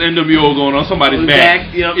the letters NWO going on somebody's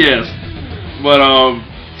back. Yep. Yes. But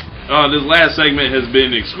this last segment has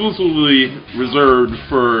been exclusively reserved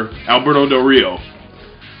for Alberto Del Rio,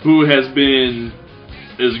 who has been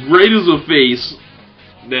as great as a face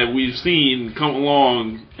that we've seen come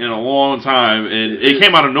along in a long time, and it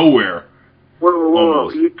came out of nowhere.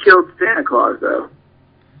 Whoa. You killed Santa Claus, though.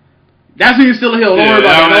 That's when you're still a heel. Don't worry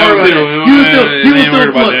about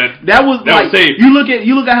that. That was safe. You look at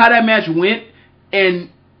how that match went. and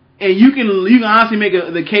you can honestly make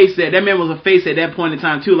the case that man was a face at that point in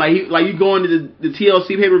time too. Like you go into the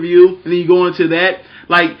TLC pay-per-view and then you go into that,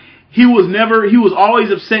 like he was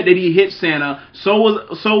always upset that he hit Santa. So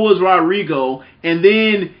was Rodrigo, and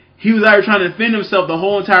then he was out there trying to defend himself the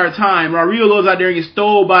whole entire time. Rodrigo goes out there and gets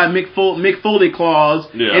stole by Mick Foley Claus,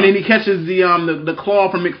 and then he catches the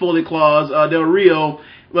claw from Mick Foley Claus, Del Rio.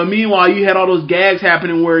 But meanwhile, you had all those gags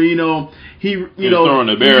happening where he throws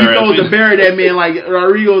the bear at that man. Like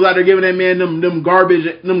Rodrigo's out there giving that man them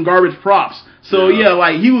garbage props. So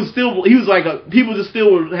like people just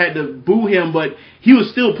still had to boo him, but he was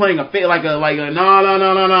still playing a no,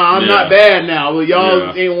 I'm not bad now. Well,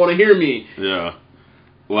 y'all ain't want to hear me. Yeah.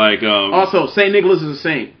 Like also, St. Nicholas is a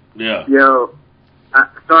saint. Yeah. Yo,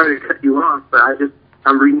 sorry to cut you off, but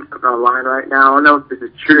I'm reading something online right now. I don't know if this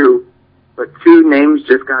is true, but 2 names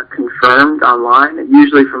just got confirmed online,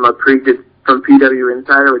 usually from PW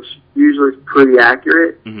Insider, which usually is pretty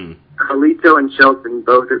accurate. Mm-hmm. Carlito and Shelton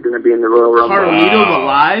both are going to be in the Royal Rumble. Carlito's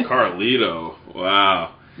alive? Carlito.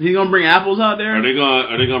 Wow. He's going to bring Apples out there? Are they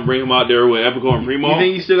gonna bring him out there with Epico and Primo? You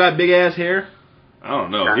think he still got big ass hair? I don't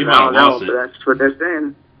know. He might have lost it. But that's what they're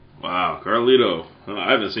saying. Wow, Carlito.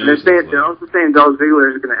 I haven't seen. They're also saying Dolph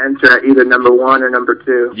Ziggler is going to enter at either number 1 or number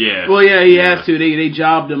 2. Yeah. Well, yeah, he has to. They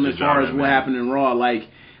jobbed him as far as what happened in Raw. Like,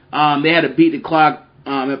 they had to beat the clock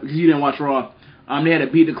because you didn't watch Raw. They had a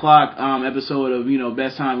beat the clock episode of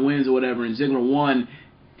best time wins or whatever, and Ziggler won.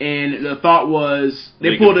 And the thought was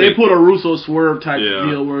they pulled a Russo swerve type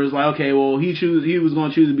deal where it's like, okay, well he was going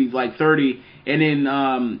to choose to be like 30, and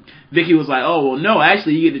then Vicky was like, oh well no,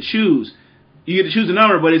 actually you get to choose. You get to choose a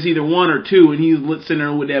number, but it's either 1 or 2, and he's sitting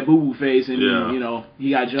there with that boo-boo face, and he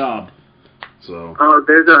got jobbed. So. Oh,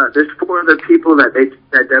 there's 4 other people that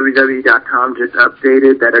WWE.com just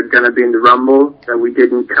updated that are going to be in the Rumble that we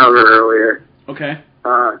didn't cover earlier. Okay.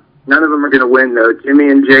 None of them are going to win though.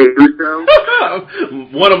 Jimmy and Jay Uso.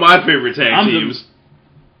 One of my favorite tag teams.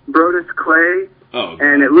 Brodus Clay. Oh. God.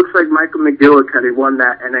 And it looks like Michael McGillicuddy won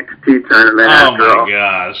that NXT tournament. Oh my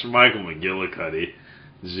gosh, Michael McGillicuddy,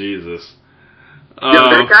 Jesus.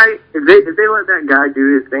 That guy, if they let that guy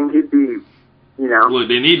do his thing, he'd be, Look,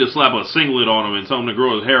 they need to slap a singlet on him and tell him to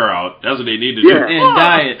grow his hair out. That's what they need to do. And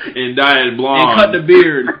dye it. And dye it blonde. And cut the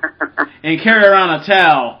beard. And carry around a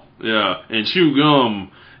towel. Yeah, and chew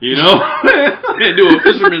gum, and do a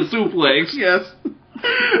fisherman suplex. Yes.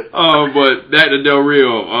 But that to Del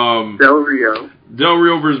Rio. Del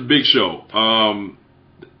Rio versus Big Show.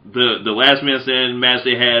 The last man standing match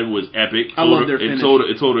they had was epic. I love their finish.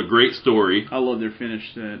 It told a great story. I love their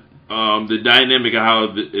finish. The dynamic of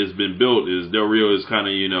how it's been built is Del Rio is kind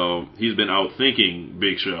of, he's been outthinking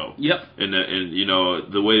Big Show. Yep. And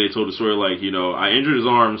the way they told the story, like, I injured his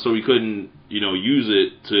arm so he couldn't, use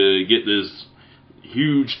it to get this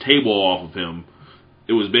huge table off of him.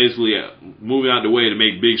 It was basically moving out the way to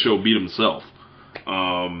make Big Show beat himself.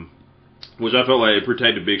 Which I felt like it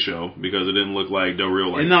protected Big Show because it didn't look like Del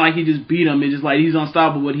Rio. It's not like he just beat him. It's just like he's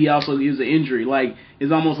unstoppable, but he also gives an injury. Like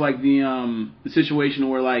it's almost like the situation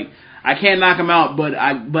where like I can't knock him out, but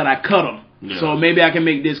I cut him. Yeah. So maybe I can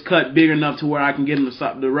make this cut big enough to where I can get him to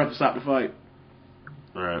stop the ref to stop the fight.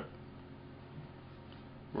 All right.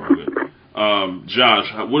 Well, good.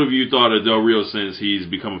 Josh, what have you thought of Del Rio since he's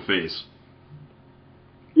become a face?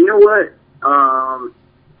 You know what?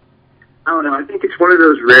 I don't know. I think it's one of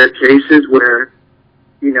those rare cases where,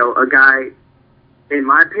 a guy, in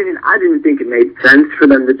my opinion, I didn't think it made sense for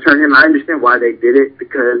them to turn him. I understand why they did it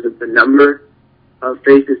because of the number of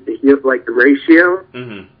faces to heel, like the ratio.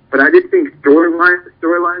 Mm-hmm. But I did think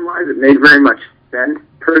storyline-wise, it made very much sense.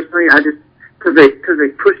 Personally, because they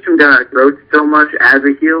pushed him down our throats so much as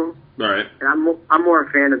a heel. Right. And I'm more a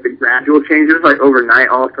fan of the gradual changes. Like overnight,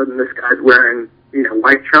 all of a sudden, this guy's wearing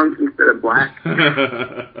white trunks instead of black.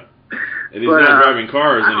 And he's not driving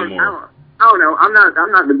cars anymore. I don't know. I'm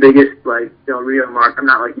not the biggest Del Rio mark. I'm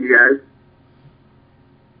not like you guys.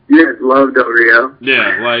 You guys love Del Rio.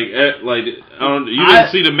 Yeah, you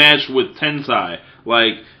didn't see the match with Tensai.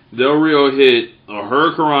 Like Del Rio hit a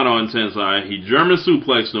Hurricanrana on Tensai. He German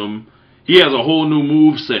suplexed him. He has a whole new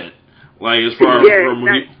move set. Like as far as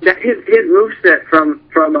his move set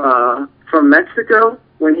from Mexico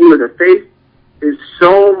when he was a face is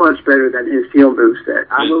so much better than his heel moveset.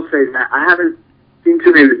 I will say that. I haven't seen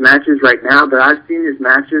too many of his matches right now, but I've seen his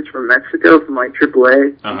matches from Mexico, from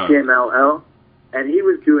AAA, CMLL, and he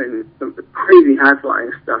was doing some crazy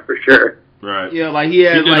high-flying stuff for sure. Right. Yeah, like he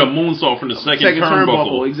did a moonsault from the second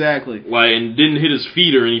turnbuckle. Exactly. And didn't hit his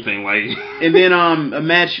feet or anything. And then a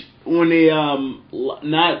match when they,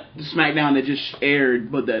 not SmackDown that just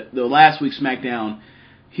aired, but the last week's SmackDown,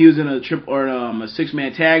 he was in a a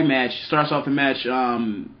 6-man tag match. Starts off the match.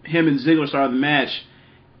 Him and Ziggler start the match,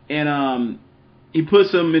 and he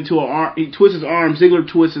puts him into a arm. He twists his arm. Ziggler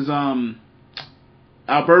twists his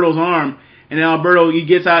Alberto's arm, and then Alberto he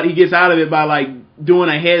gets out of it by like doing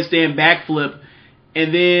a headstand backflip,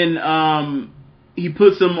 and then he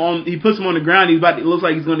puts him on the ground. It looks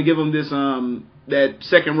like he's going to give him this that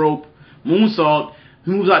second rope moonsault. He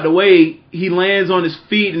moves out the way. He lands on his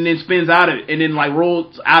feet and then spins out of it, and then like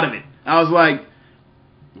rolls out of it. I was like,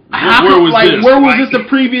 where was this the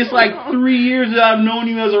previous 3 years that I've known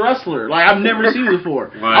you as a wrestler? Like I've never seen it before.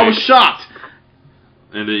 Right. I was shocked.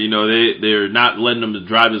 And they're not letting him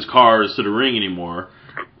drive his cars to the ring anymore.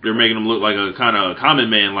 They're making him look like a kind of common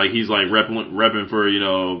man, like he's like repping for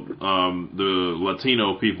the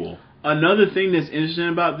Latino people. Another thing that's interesting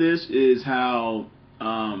about this is how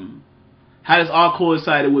this all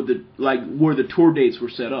coincided with where the tour dates were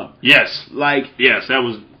set up. Yes, yes, that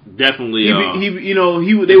was definitely.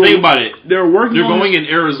 Think about it. They're working. They're going in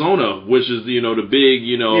Arizona, which is the big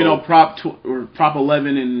Prop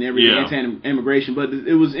 11 and everything, anti-immigration. But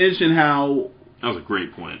it was interesting how that was a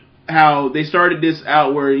great point. How they started this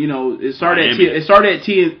out where it started at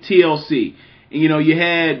TLC. And, you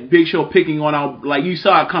had Big Show picking on out, you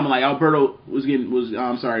saw it coming, Rodrigo was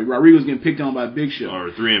getting picked on by Big Show. Or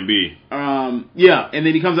 3MB. Yeah, and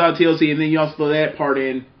then he comes out of TLC, and then you also throw that part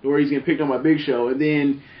in where he's getting picked on by Big Show. And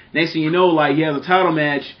then, next thing you know, he has a title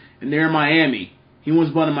match, and they're in Miami. He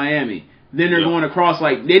wins one in Miami. Then they're going across,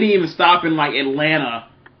 they didn't even stop in, Atlanta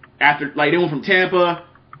after, they went from Tampa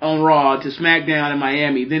on Raw to SmackDown in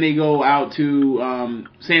Miami. Then they go out to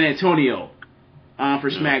San Antonio for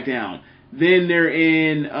SmackDown. Then they're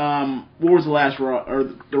in, what was the last Raw, or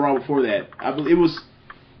the Raw before that? I believe it was,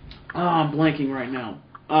 I'm blanking right now.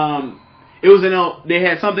 It was they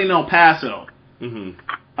had something in El Paso. Mm-hmm.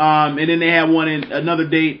 And then they had one in another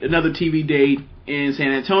TV date in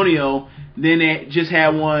San Antonio. Then they just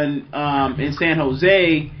had one in San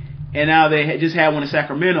Jose, and now they just had one in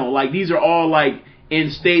Sacramento. These are all,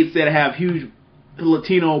 in states that have huge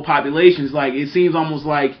Latino populations. It seems almost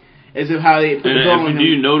as if how they put the bill on. Do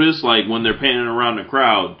you notice when they're panning around the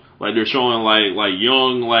crowd, they're showing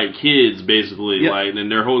young kids basically, yep. And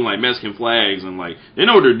they're holding Mexican flags and they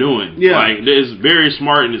know what they're doing. Yeah. It's very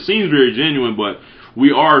smart and it seems very genuine, but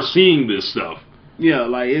we are seeing this stuff. Yeah,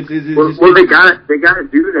 they got to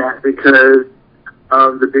do that because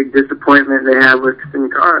of the big disappointment they have with Sin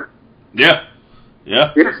Cara. Yeah.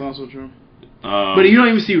 That's also true. But you don't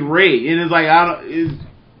even see Ray, and it's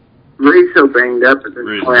Ray's so banged up at this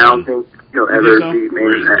point, I don't think he'll ever be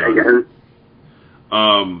main event again.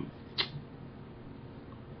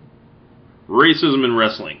 Racism in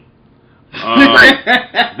wrestling.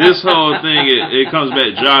 This whole thing, it comes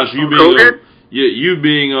back. Josh, you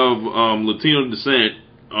being of Latino descent,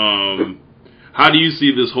 how do you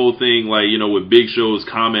see this whole thing, with Big Show's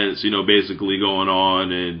comments, basically going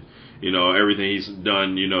on, and everything he's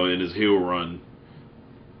done, in his heel run?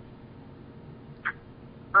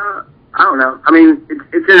 I don't know. I mean,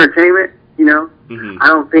 it's entertainment, Mm-hmm.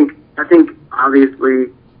 I think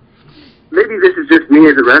obviously, maybe this is just me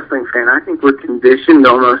as a wrestling fan. I think we're conditioned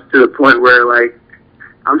almost to the point where,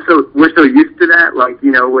 we're so used to that,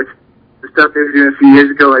 with the stuff they were doing a few years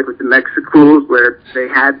ago, with the Mexicools, where they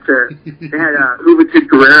had Juventud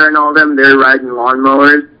Guerrera and all them, they're riding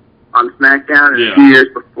lawnmowers on SmackDown, and a few years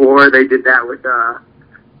before they did that with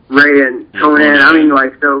Ray and Conan. I mean,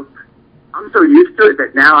 so I'm so used to it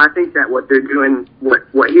that now I think that what they're doing,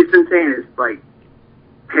 what he's been saying is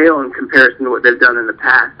pale in comparison to what they've done in the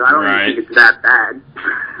past. So I don't even think it's that bad.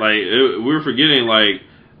 We're forgetting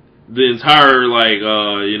the entire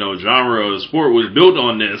genre of sport was built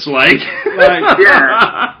on this. Yeah.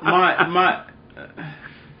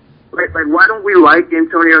 Why don't we like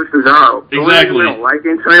Antonio Cesaro? Exactly. The only reason we don't like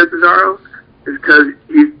Antonio Cesaro is because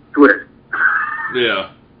he's Swiss.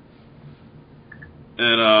 Yeah.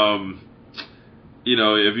 And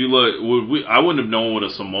if you look, I wouldn't have known what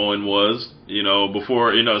a Samoan was,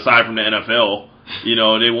 before, aside from the NFL.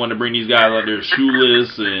 They wanted to bring these guys out there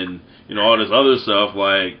shoeless and, all this other stuff,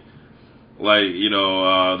 the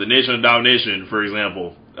Nation of Domination, for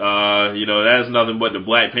example. That's nothing but the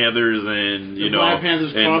Black Panthers and, Black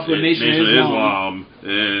Panthers crossed with Nation of Islam.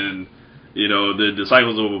 And, the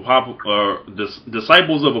Disciples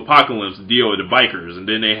of Apocalypse deal with the bikers. And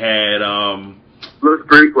then they had,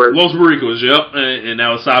 Los Barricos, yep. And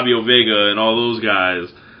now Savio Vega and all those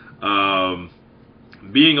guys.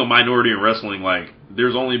 Being a minority in wrestling,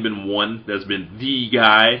 there's only been one that's been the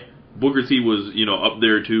guy Booker T was, up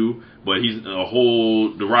there too, but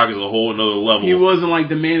The Rock is a whole another level. He wasn't like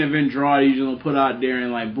the main event draw that you put out there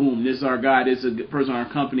and like, boom, this is our guy, this is a person in our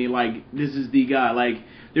company, like, this is the guy. Like,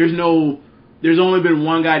 there's only been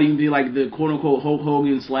one guy that can be like the quote unquote Hulk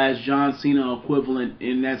Hogan / John Cena equivalent,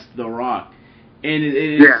 and that's The Rock. And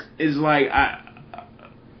it's like,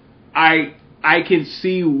 I can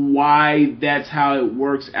see why that's how it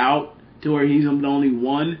works out to where he's the only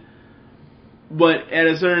one. But at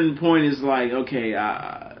a certain point, it's like, okay,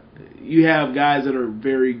 you have guys that are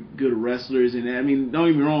very good wrestlers, and I mean, don't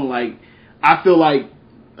get me wrong, like, I feel like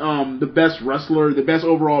the best wrestler, the best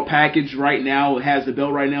overall package right now has the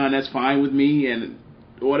belt right now, and that's fine with me and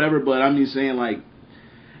whatever, but I'm just saying, like,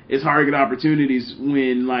 it's hard to get opportunities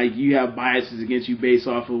when, like, you have biases against you based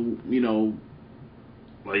off of,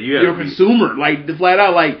 like your consumer, like, flat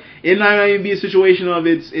out, like, it might not even be a situation of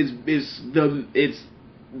it's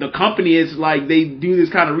the company. Is like they do this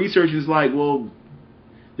kind of research. It's like, well,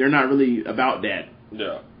 they're not really about that.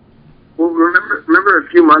 Yeah. Well, remember a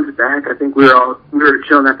few months back, I think we were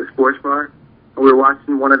chilling at the sports bar, and we were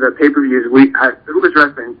watching one of the pay-per-views. Who was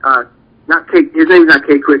wrestling? Not K. His name's not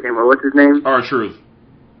K Quick anymore. What's his name? R-Truth.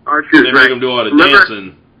 R-Truth. They make him do all the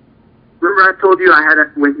dancing. Remember I told you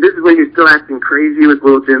this is when he was still acting crazy with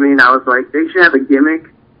Little Jimmy, and I was like, they should have a gimmick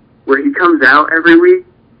where he comes out every week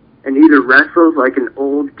and either wrestles like an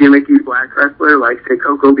old gimmicky black wrestler, like say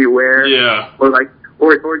Coco Beware,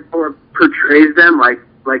 or portrays them like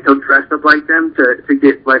he'll dress up like them to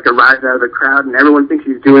get like a rise out of the crowd, and everyone thinks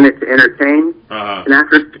he's doing it to entertain. Uh-huh. And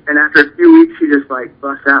after a few weeks, he just like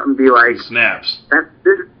busts out and be like, snaps.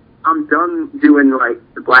 I'm done doing like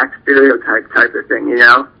the black stereotype type of thing,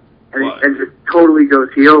 and just totally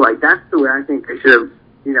goes heel. Like that's the way I think they should have,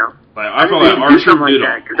 Like I feel like R-Truth did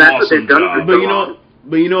an awesome job.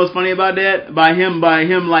 But you know what's funny about that? By him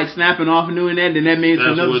like snapping off and doing that, then that means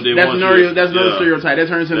another stereotype. That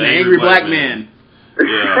turns him an angry black man.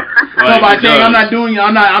 Yeah. So by saying I'm not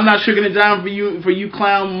shooking it down for you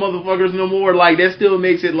clown motherfuckers no more, like that still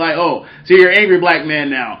makes it like, oh, so you're an angry black man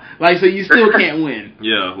now. Like, so you still can't win.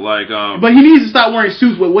 Yeah, like But he needs to stop wearing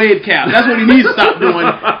suits with wave caps. That's what he needs to stop doing.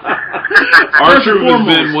 R-Truth has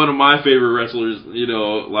been one of my favorite wrestlers,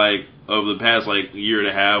 like of the past year and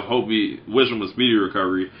a half. Wish him a speedy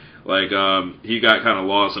recovery. Like he got kind of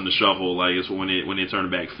lost in the shuffle. Like it's when they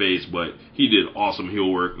turned back face, but he did awesome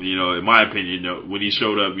heel work. In my opinion, when he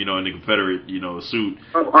showed up, in the Confederate, suit,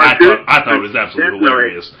 I thought it was absolutely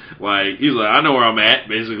hilarious. Like he's like, I know where I'm at,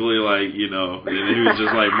 basically. Like and he was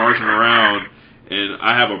just like marching around. And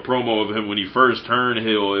I have a promo of him when he first turned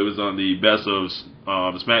heel. It was on the Best of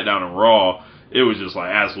SmackDown and Raw. It was just like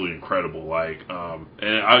absolutely incredible. Like,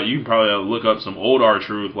 you can probably look up some old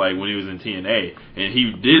R-Truth, like when he was in TNA, and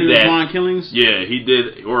he did that. Ron Killings? Yeah, he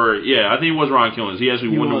did. I think it was Ron Killings. He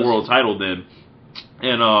actually won the world title then.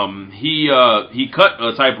 And he cut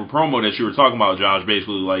a type of promo that you were talking about, Josh.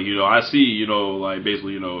 Basically, like I see, like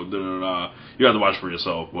basically, you have to watch for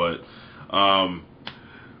yourself. But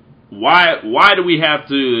why do we have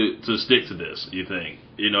to stick to this? You think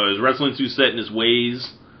is wrestling too set in its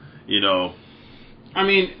ways? I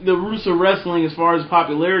mean, the roots of wrestling, as far as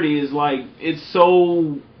popularity, is like it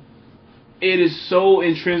is so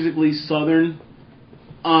intrinsically Southern,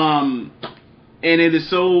 and it is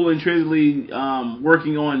so intrinsically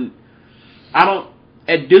working on.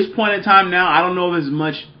 At this point in time now, I don't know if as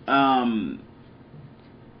much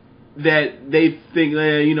that they think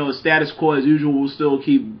that status quo as usual will still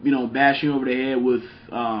keep bashing over the head with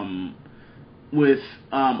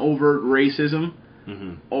overt racism.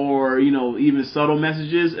 Mm-hmm. Or even subtle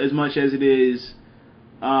messages, as much as it is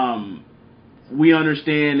we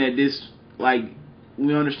understand that this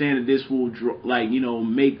will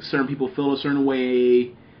make certain people feel a certain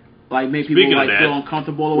way, like make people feel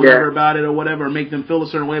uncomfortable or whatever about it or whatever, or make them feel a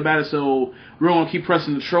certain way about it, so we're gonna keep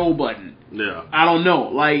pressing the troll button. Yeah, I don't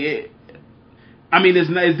know,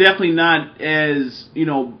 it's definitely not as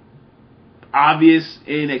obvious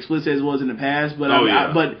and explicit as it was in the past, but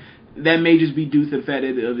but that may just be due to the fact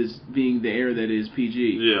of it being the era that is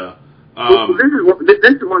PG. Yeah.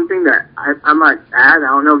 This is one thing that I might add. I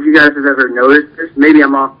don't know if you guys have ever noticed this. Maybe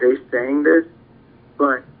I'm off base saying this,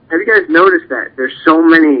 but have you guys noticed that there's so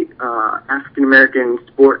many African American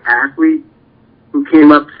sport athletes who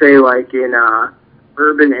came up, say, like in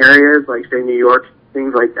urban areas, like say New York,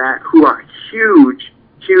 things like that, who are huge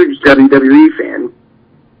WWE fans,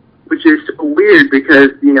 which is weird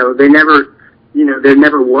because there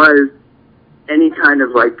never was any kind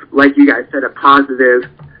of like you guys said, a positive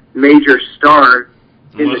major star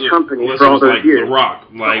in the company for all those years. The Rock,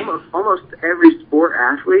 almost every sport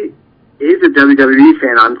athlete is a WWE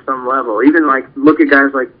fan on some level. Even look at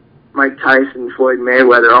guys like Mike Tyson, Floyd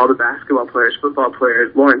Mayweather, all the basketball players, football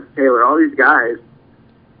players, Lawrence Taylor, all these guys.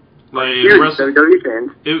 Like WWE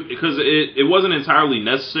fans. Because it wasn't entirely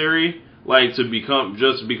necessary, like, to become,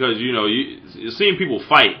 just because, you know, seeing people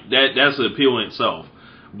fight, that's an appeal in itself.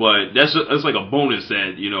 But that's like a bonus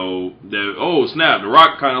that, you know, that, oh snap, The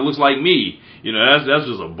Rock kind of looks like me. You know, that's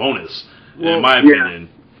just a bonus, in my opinion.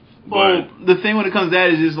 Well, the thing when it comes to that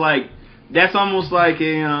is just like, that's almost like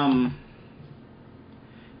a,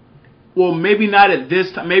 well, maybe not at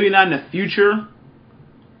this time, maybe not in the future,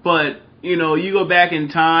 but, you know, you go back in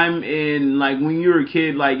time and, like, when you were a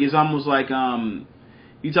kid, like, it's almost like,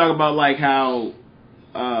 you talk about, like, how,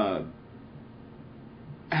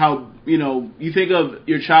 you know, you think of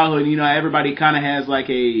your childhood, you know, everybody kind of has, like,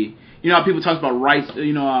 you know how people talk about rites,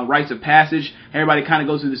 you know, rites of passage. Everybody kind of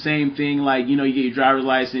goes through the same thing, like, you know, you get your driver's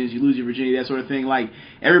license, you lose your virginity, that sort of thing. Like,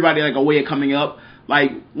 everybody, like, a way of coming up.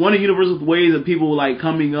 Like, one of the universal ways of people, like,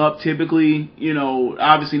 coming up, typically, you know,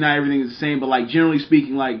 obviously not everything is the same, but, like, generally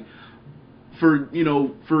speaking, like, for, you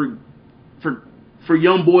know, for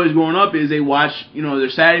young boys growing up is they watch, you know, their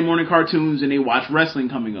Saturday morning cartoons and they watch wrestling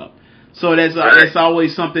coming up. So that's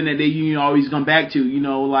always something that they, you know, always come back to, you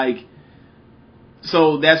know, like,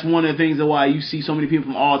 so that's one of the things that why you see so many people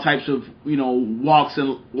from all types of, you know, walks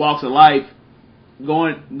of life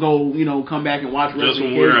go, you know, come back and watch wrestling. Just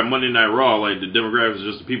when we were at Monday Night Raw, like, the demographics is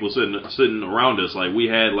just the people sitting around us. Like, we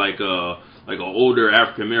had like an older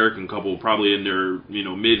African American couple, probably in their, you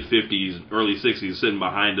know, mid-50s, early 60s, sitting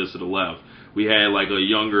behind us to the left. We had like a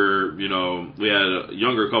younger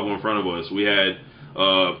couple in front of us. We had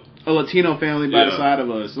a Latino family by the side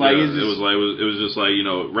of us. Like, it was just like, you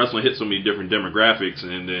know, wrestling hit so many different demographics,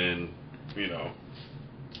 and then, you know.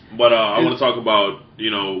 But I want to talk about,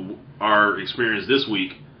 you know, our experience this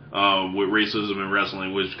week with racism in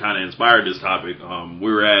wrestling, which kind of inspired this topic.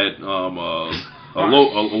 We were at a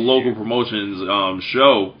local promotions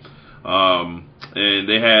show, and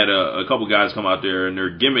they had a couple guys come out there, and their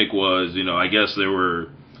gimmick was, you know, I guess they were,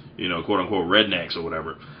 you know, quote unquote rednecks or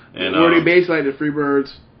whatever. And were they based like the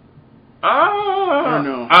Freebirds?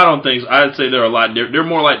 No. I don't think so. I'd say they're a lot. They're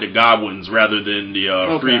more like the Godwins rather than the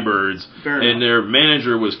Freebirds. And their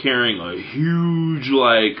manager was carrying a huge,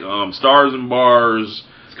 like, Stars and Bars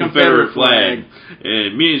Confederate flag.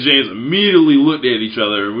 And me and James immediately looked at each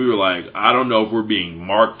other and we were like, I don't know if we're being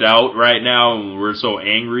marked out right now and we're so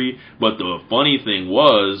angry. But the funny thing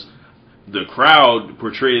was, the crowd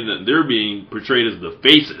portrayed that they're being portrayed as the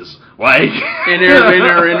faces, like, and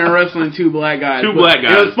they're wrestling two black guys. It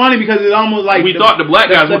was funny because it's almost like we thought the black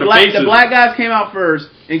guys were the faces. The black guys came out first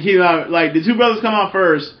and came out, like, the two brothers come out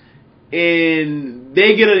first, and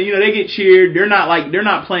they get cheered. They're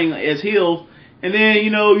not playing as heels, and then,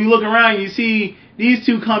 you know, you look around, and you see these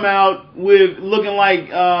two come out with looking like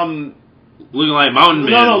Mountain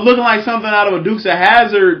Men. No, looking like something out of a Dukes of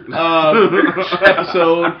Hazzard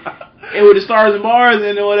episode. And with the Stars and Bars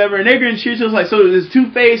and whatever, and they're getting cheered. So it's like, so there's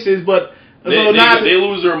two faces, but they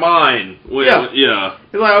lose their mind. Yeah.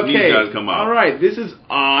 It's like, okay, these guys come out. All right, this is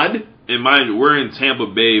odd. And mind you, we're in Tampa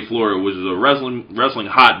Bay, Florida, which is a wrestling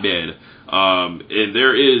hotbed. And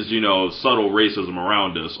there is, you know, subtle racism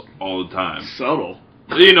around us all the time. Subtle.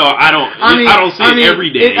 You know, I don't see it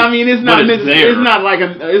every day. It's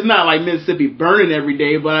not like Mississippi burning every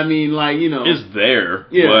day, but I mean, like, you know, it's there.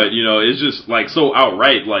 Yeah. But, you know, it's just like so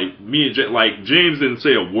outright. Like me and James didn't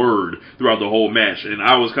say a word throughout the whole match, and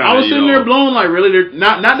I was kind of sitting there blown. Like, really,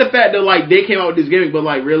 not the fact that, like, they came out with this gimmick, but,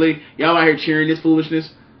 like, really, y'all out here cheering this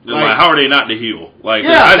foolishness. Like, how are they not the heel? Like,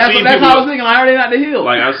 yeah, that's how I was thinking. Like, how are they not the heel?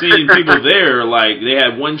 Like, I've seen people there, like, they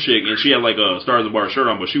had one chick and she had like a Stars and Bars shirt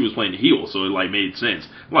on, but she was playing the heel, so it like made sense.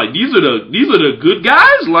 I'm like, these are the good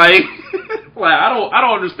guys. Like, I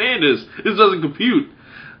don't understand this. This doesn't compute.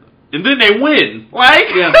 And then they win. Like,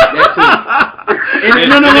 yeah, that's and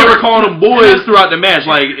they were calling them boys throughout the match,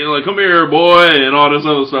 like come here, boy, and all this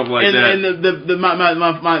other stuff like that. And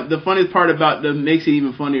the funniest part about that makes it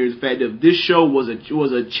even funnier is the fact that this show was a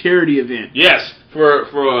charity event. Yes, for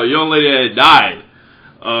a young lady that died.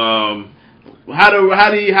 How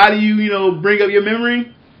do you bring up your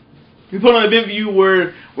memory? You put on an event for you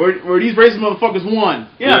where these racist motherfuckers won.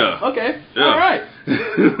 Yeah. Okay. Yeah. All right.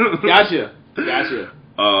 Gotcha.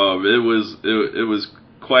 It was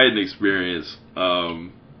quite an experience.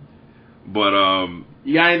 But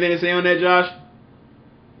you got anything to say on that, Josh?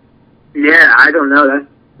 Yeah, I don't know.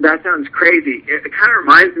 That sounds crazy. It kind of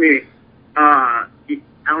reminds me. I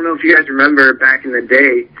don't know if you guys remember back in the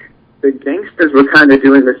day, the gangsters were kind of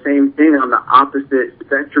doing the same thing on the opposite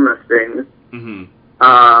spectrum of things. Mm-hmm.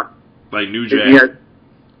 Like New Jack.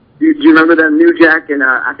 Do you remember them, New Jack and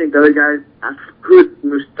I think the other guys? Who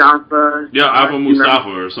Mustafa. Yeah, Alpha Mustafa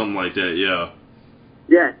or something like that. Yeah.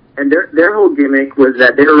 Yeah, and their whole gimmick was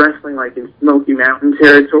that they were wrestling like in Smoky Mountain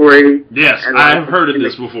territory. Yes, and, I've heard of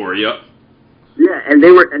this before. Yep. Yeah, and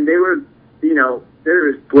they were, you know, there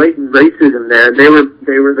was blatant racism there. They were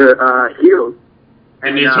the heels.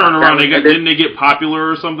 And they turned around. Didn't they get popular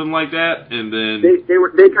or something like that? And then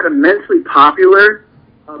they got immensely popular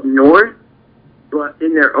up north, but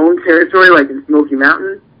in their own territory, like in Smoky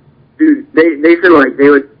Mountain, dude, they feel like they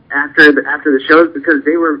would after the shows because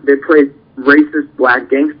they played racist black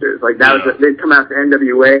gangsters. Like that was they'd come out to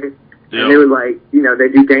NWA. And they would, like, you know,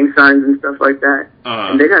 they do gang signs and stuff like that.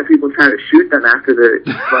 And they got people trying to shoot them after the,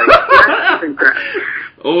 like, crap.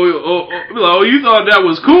 Oh, you thought that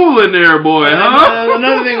was cool in there, boy, huh?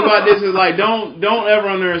 Another thing about this is, like, don't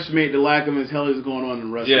ever underestimate the lack of intelligence going on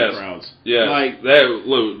in wrestling crowds. Yeah, like that.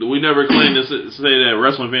 Look, we never claim to say that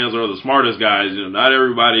wrestling fans are the smartest guys. You know, not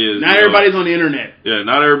everybody is. Not everybody's on the internet. Yeah,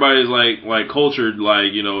 not everybody's like cultured,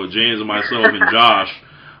 like, you know, James and myself and Josh.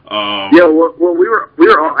 Well, we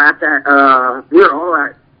were all at that. We were all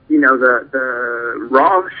at, you know, the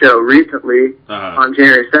Raw show recently on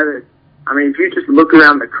January 7th. I mean, if you just look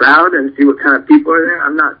around the crowd and see what kind of people are there,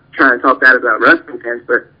 I'm not trying to talk bad about wrestling fans,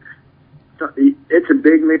 but it's a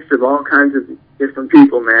big mix of all kinds of different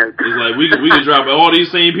people, man. It's like we could drop all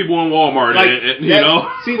these same people in Walmart, like, you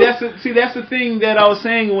know. See, that's the thing that I was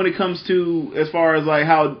saying when it comes to as far as like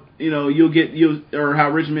how, you know, or how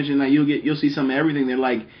Rich mentioned that you'll see some of everything there.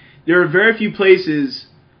 Like, there are very few places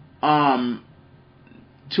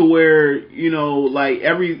to where, you know, like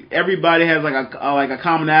everybody has like a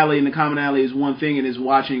commonality, and the commonality is one thing, and is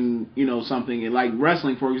watching, you know, something. And like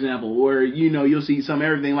wrestling, for example, where, you know, you'll see some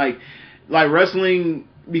everything like wrestling,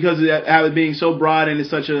 because of that, how it being so broad and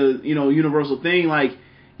it's such a, you know, universal thing. Like,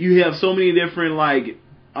 you have so many different like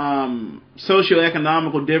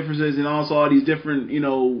socioeconomical differences, and also all these different, you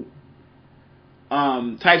know,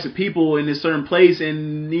 types of people in a certain place,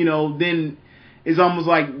 and, you know, then it's almost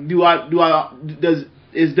like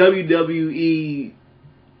is WWE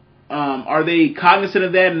are they cognizant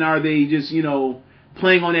of that, and are they just, you know,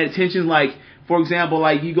 playing on that tension? Like, for example,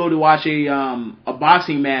 like you go to watch a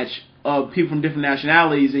boxing match of people from different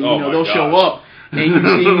nationalities, and, you know, they'll show up, and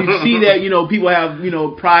you see that, you know, people have, you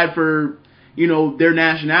know, pride for, you know, their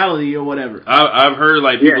nationality or whatever. I've heard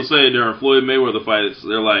like people say during Floyd Mayweather fights,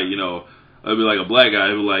 they're like, you know, it'll be like a black guy,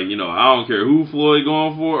 he'll be like, you know, I don't care who Floyd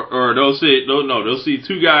going for, or they'll see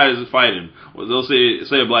two guys fighting. Well, they'll say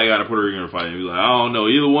a black guy and a Puerto Rican are fighting. He'll be like, I don't know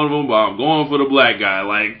either one of them, but I'm going for the black guy.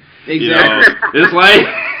 Like, exactly. You know, it's like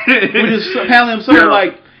we're just telling them something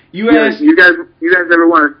like you guys ever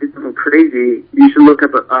want to see something crazy? You should look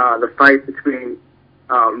up the fight between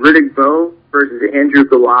Riddick Bowe versus Andrew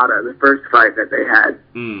Galata, the first fight that they had,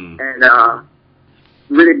 and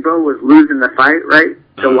Riddick Bowe was losing the fight, right?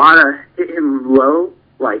 Galata hit him low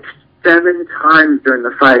like 7 times during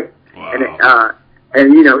the fight. Wow.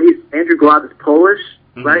 And you know, Andrew Galata's Polish,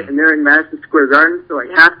 right? And they're in Madison Square Garden, so like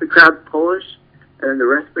half the crowd's Polish, and then the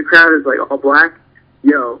rest of the crowd is like all black.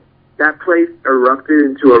 Yo, that place erupted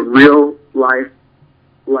into a real life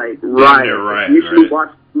like riot. Yeah, right, you should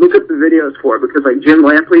look up the videos for it, because like Jim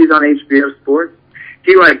Lampley's on HBO Sports.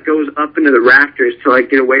 He like goes up into the rafters to like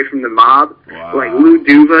get away from the mob. Wow. Like Lou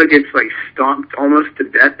Duva gets like stomped almost to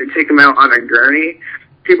death. They take him out on a gurney.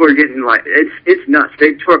 People are getting like it's nuts.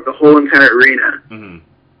 They tore up the whole entire arena, and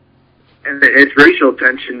it's racial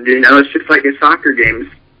tension. You know, it's just like in soccer games.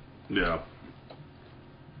 Yeah.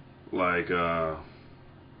 Like I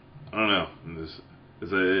don't know.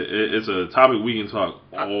 It's a topic we can talk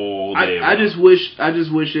all day about. I just wish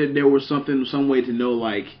that there was some way to know,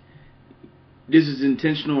 like, this is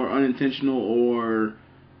intentional or unintentional, or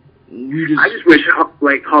we just... I just wish,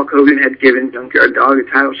 like, Hulk Hogan had given Junkyard Dog a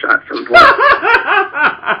title shot at some point.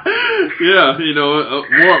 Yeah, you know,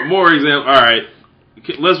 more example. All right,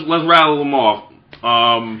 let's rattle them off.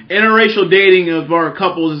 Interracial dating of our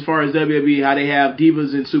couples as far as WWE, how they have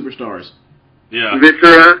divas and superstars. Yeah.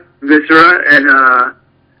 Viscera, and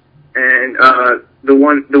the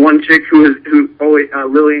one chick who always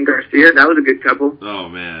Lillian Garcia. That was a good couple. Oh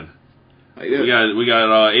man. We got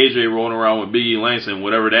AJ rolling around with Biggie Langston,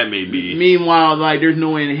 whatever that may be. Meanwhile, like, there's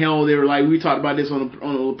no way in hell they were, like, we talked about this on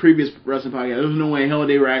a previous wrestling podcast. There's no way in hell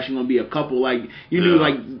they were actually going to be a couple. Like, you knew,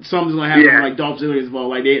 like, something's going to happen, like Dolph Ziggler's involved.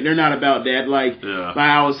 Like, they're not about that. Like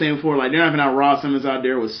I was saying before, like, they're not even out Ross Simmons out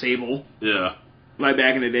there with Sable. Yeah. Like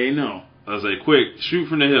back in the day, no. I was like, quick, shoot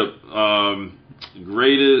from the hip.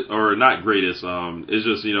 Greatest, or not greatest, it's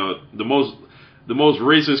just, you know, the most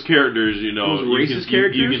racist characters, you know, you can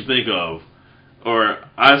think of. Or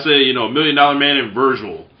I say, you know, $1 Million Man and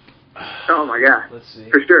Virgil. Oh my God! Let's see.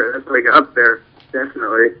 For sure, that's like up there.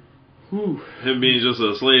 definitely. Him being just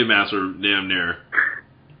a slave master, damn near.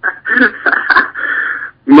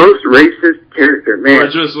 Most racist character, man. Or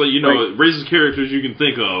just like racist characters you can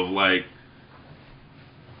think of, like.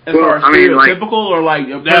 As far as stereotypical, or like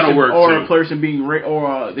a person, or a person being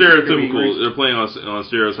stereotypical. They're playing on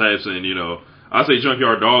stereotypes, and I say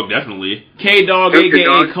Junkyard Dog definitely. K-Dog,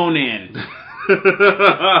 aka Conan.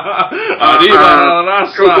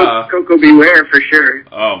 Coco Beware for sure.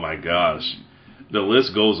 Oh my gosh, the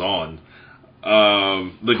list goes on.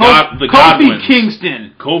 Kofi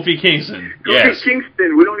Kingston. Kofi Kingston. Kofi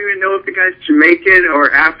Kingston. We don't even know if the guy's Jamaican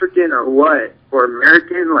or African or what, or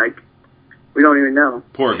American. Like, we don't even know.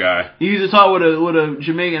 Poor guy. He used to talk with a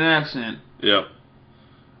Jamaican accent. Yep.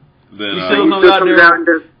 Then he still comes out and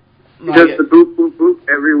does the boop boop boop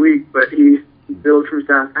every week, but he's billed from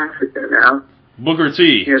South Africa now. Booker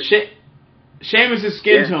T. Yeah. Sheamus'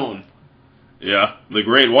 skin tone. Yeah, the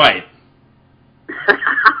Great White.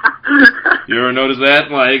 You ever notice that?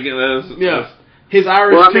 Like, his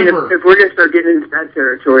Irish temper. If we're gonna start getting into that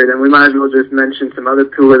territory, then we might as well just mention some other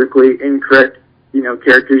politically incorrect,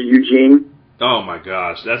 characters. Eugene. Oh my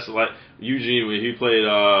gosh, that's like Eugene when he played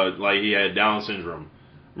like he had Down syndrome.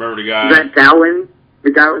 Remember the guy? Brett Gowan,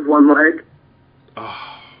 the guy with one leg.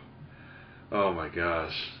 Oh my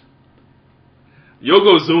gosh.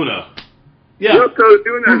 Yokozuna. Yeah.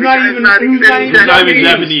 Yokozuna. Who's not even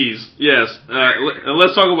Japanese. Yes. And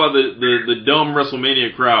let's talk about the dumb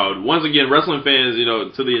WrestleMania crowd. Once again, wrestling fans,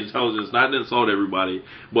 to the intelligence, not to insult everybody,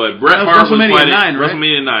 but Bret Hart was fighting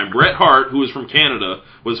WrestleMania 9. Bret Hart, who was from Canada,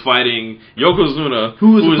 was fighting Yokozuna,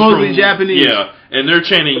 who was supposedly Japanese. Yeah, and they're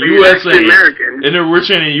chanting USA, and we're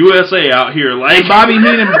chanting USA out here. Like, and Bobby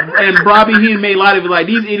Heenan made a lot of it. Like,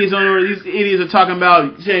 these idiots are talking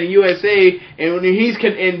about chanting USA,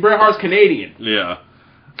 and Bret Hart's Canadian. Yeah.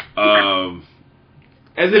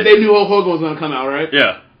 As if they knew Hulk Hogan was going to come out, right?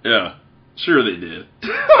 Yeah. Sure they did.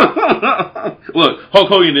 Look, Hulk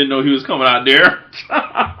Hogan didn't know he was coming out there.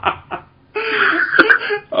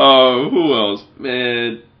 Who else?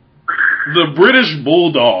 Man, the British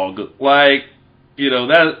Bulldog. Like,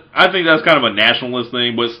 I think that's kind of a nationalist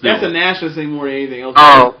thing, but still. That's a nationalist thing more than anything else.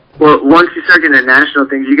 Oh, well, once you start getting into national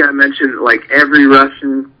things, you got to mention, like, every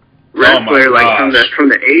Russian wrestler, like, from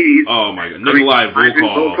the 80s. Oh, my God. Nikolai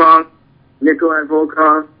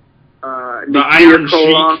Volkov. The Iron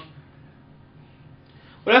Sheik.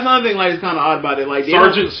 But that's another thing, like, it's kind of odd about it. Like,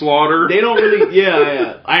 Sergeant Slaughter. They don't really,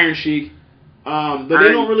 Iron Sheik. But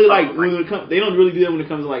they don't really they don't really do that when it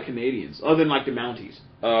comes to like Canadians, other than like the Mounties.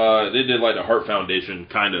 They did like the Hart Foundation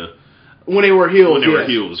kind of when they were heels.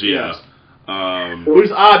 Yeah. Which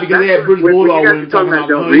is odd because they had British Bulldog when talking about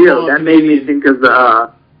Del Rio. That made me think of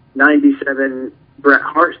the '97 Bret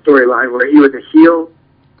Hart storyline where he was a heel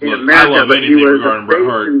in America, but he was a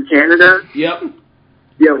face in Canada. Yep.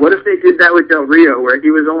 Yeah. What if they did that with Del Rio, where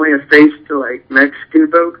he was only a face to like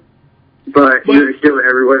Mexican folk, but he was a heel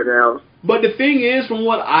everywhere else? But the thing is, from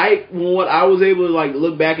what I was able to like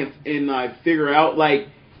look back and figure out, like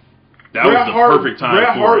that was the perfect time.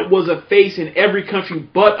 Bret Hart was a face in every country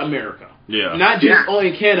but America. Yeah, not just only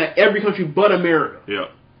in Canada, every country but America. Yeah,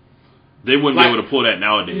 they wouldn't be able to pull that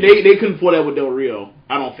nowadays. They couldn't pull that with Del Rio.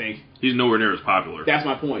 I don't think he's nowhere near as popular. That's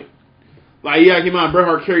my point. Like, yeah, keep in mind, Bret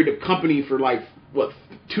Hart carried the company for like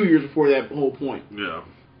 2 years before that whole point. Yeah.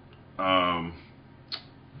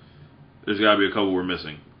 There's got to be a couple we're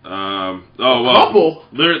missing. Couple?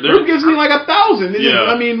 There gives me like 1,000. Yeah.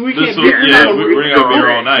 I mean, we can't. We're gonna be here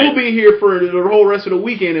all night. We'll be here for the whole rest of the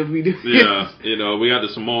weekend if we do. Yeah, we got the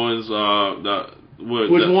Samoans.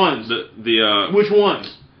 Which ones? Which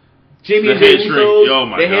ones? Jimmy the head shrink. Oh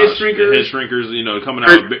my gosh. The head shrinkers. Coming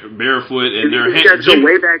out barefoot and their head. Go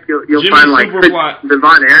way back. You'll find like the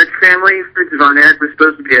Von Erich family. Fritz Von Erich was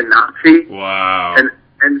supposed to be a Nazi. Wow.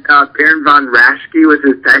 And Baron Von Raschke was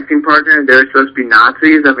his tag team partner, and they were supposed to be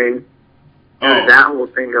Nazis. I mean, there's that whole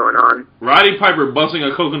thing going on. Roddy Piper busting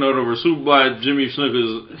a coconut over Superfly Jimmy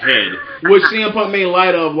Snuka's head. Which CM Punk made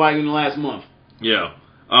light of, like, in the last month. Yeah.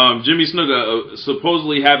 Jimmy Snuka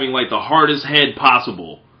supposedly having, like, the hardest head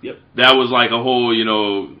possible. Yep. That was, like, a whole,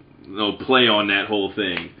 play on that whole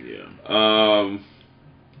thing. Yeah.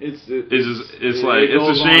 It's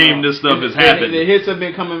a shame this stuff has happened. The hits have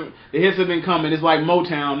been coming. It's like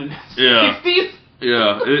Motown in the 60s.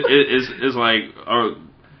 Yeah, it's like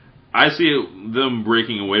I see them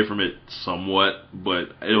breaking away from it somewhat,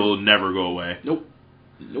 but it will never go away. Nope.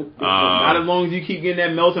 Not as long as you keep getting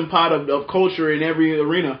that melting pot of culture in every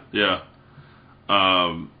arena. Yeah.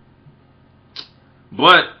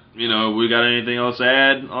 But we got anything else to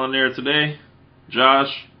add on there today,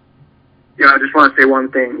 Josh? Yeah, I just want to say one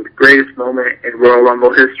thing. The greatest moment in Royal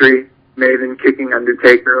Rumble history Maven kicking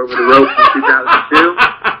Undertaker over the rope in 2002.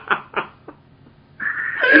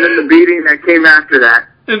 And then the beating that came after that.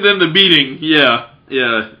 And then the beating, yeah.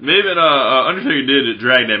 Maven, Undertaker did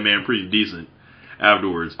drag that man pretty decent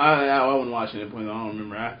afterwards. I wasn't watching it, but I don't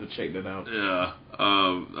remember. I have to check that out. Yeah.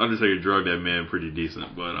 Undertaker drugged that man pretty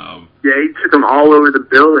decent, but yeah, he took him all over the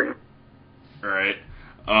building. All right.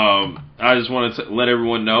 I just want to let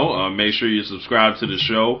everyone know. Make sure you subscribe to the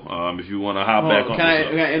show. If you want to hop back on. Can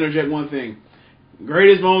I interject one thing?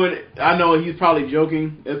 Greatest moment. I know he's probably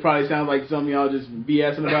joking. It probably sounds like something y'all just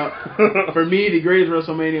BSing about. For me, the greatest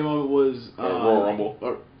WrestleMania moment was Royal Rumble.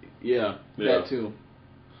 Yeah, that too.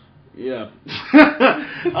 Yeah.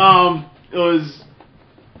 It was.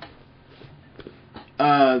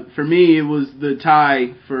 For me, it was the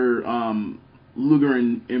tie for Luger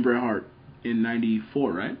and Bret Hart in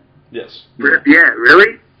 '94, right? Yes. Yeah,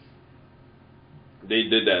 really? They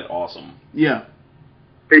did that awesome. Yeah.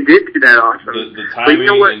 They did do that awesome. The timing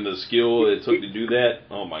and the skill it took to do that,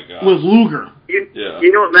 oh my god. With Luger.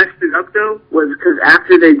 You know what messed it up, though? Was because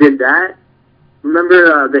after they did that,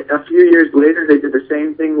 remember a few years later they did the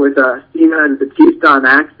same thing with Cena and Batista on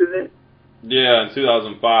accident? Yeah, in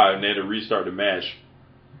 2005, and they had to restart the match.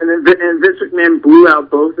 And then Vince McMahon blew out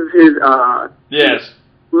both of his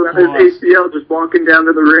blew out his ACL just walking down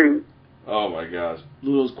to the ring. Oh my gosh.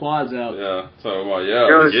 Blew those quads out. Yeah. Talking about get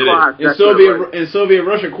it. In Soviet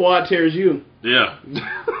Russia, quad tears you. Yeah.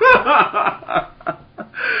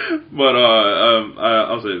 But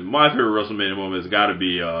I'll say my favorite WrestleMania moment has got to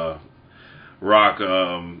be Rock.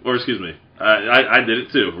 Or excuse me, I did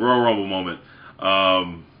it too. Royal Rumble moment.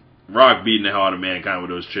 Rock beating the hell out of Mankind with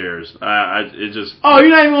those chairs. It just. Oh, you're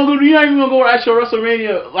not even gonna go to actual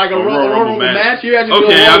WrestleMania like a Royal Rumble match. You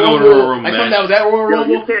actually I'll go to Royal Rumble match. Something that was that Royal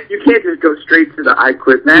Rumble. You can't just go straight to the I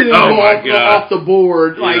Quit match. Oh my god! Off the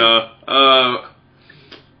board. Like,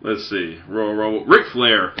 let's see, Royal Rumble. Ric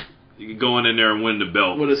Flair going in there and win the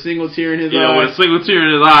belt with a single tear in his eye. Yeah, with a single tear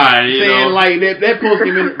in his eye. Saying like that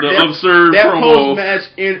absurd that promo. Post-match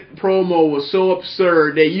promo was so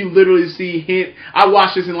absurd that you literally see I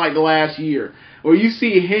watched this in like the last year, where you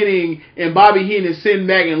see Hennig and Bobby Heenan sitting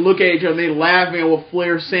back and look at each other and they laughing at what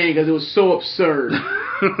Flair's saying because it was so absurd.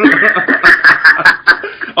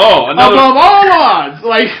 Another above all odds,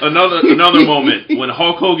 like another moment when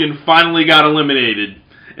Hulk Hogan finally got eliminated.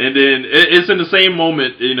 And then it's in the same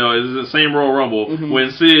moment, it's the same Royal Rumble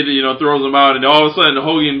when Sid, throws him out, and all of a sudden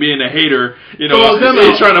Hogan, being a hater, he's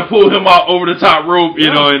trying to pull him out over the top rope,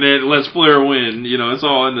 and then lets Flair win. It's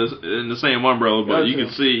all in the same umbrella, but you can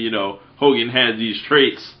see, Hogan had these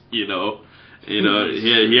traits, he had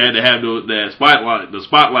to have the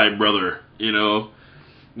spotlight brother,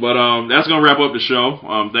 But that's gonna wrap up the show.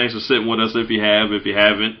 Thanks for sitting with us. If you have, if you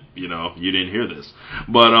haven't, you didn't hear this.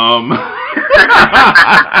 But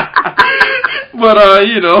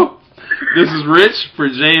this is Rich for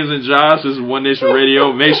James and Josh. This is One Nation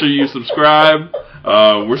Radio. Make sure you subscribe.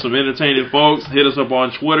 We're some entertaining folks. Hit us up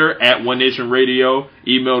on Twitter at One Nation Radio.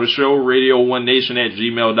 Email the show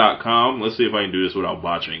radioonenation@gmail.com. Let's see if I can do this without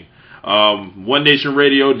botching.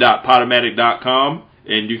 onenationradio.podomatic.com.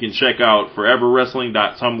 And you can check out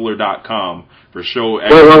foreverwrestling.tumblr.com for show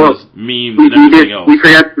extras, memes, and everything else. We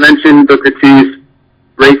forgot to mention Booker T's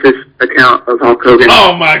racist account of Hulk Hogan.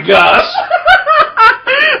 Oh my gosh!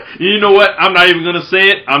 You know what? I'm not even going to say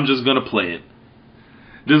it. I'm just going to play it.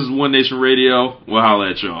 This is One Nation Radio. We'll holler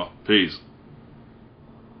at y'all. Peace.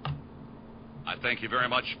 I thank you very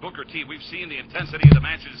much, Booker T. We've seen the intensity of the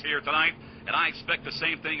matches here tonight, and I expect the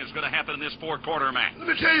same thing is going to happen in this four-quarter match. Let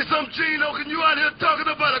me tell you something, Gene Oken. You out here talking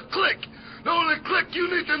about a clique. The only clique you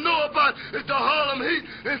need to know about is the Harlem Heat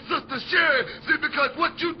and Sister Sherry. See, because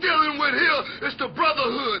what you dealing with here is the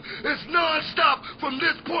brotherhood. It's non-stop from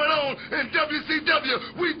this point on in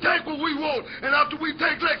WCW. We take what we want, and after we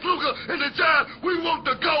take Lex Luger and the Giant, we want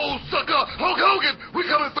the gold sucker. Hulk Hogan, we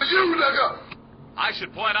coming for you, nigga. I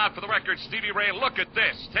should point out for the record, Stevie Ray, look at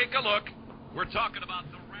this. Take a look. We're talking about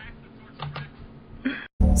the rack, the torture rack.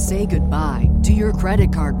 Say goodbye to your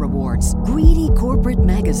credit card rewards. Greedy corporate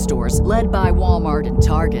mega stores, led by Walmart and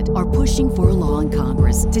Target, are pushing for a law in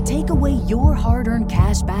Congress to take away your hard-earned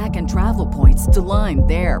cash back and travel points to line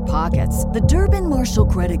their pockets. The Durbin-Marshall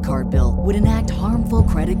credit card bill would enact harmful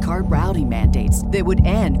credit card routing mandates that would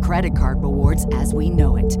end credit card rewards as we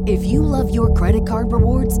know it. If you love your credit card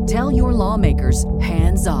rewards, tell your lawmakers,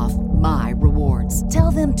 hands off my rewards. Tell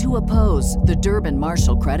them to oppose the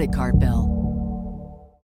Durbin-Marshall credit card bill.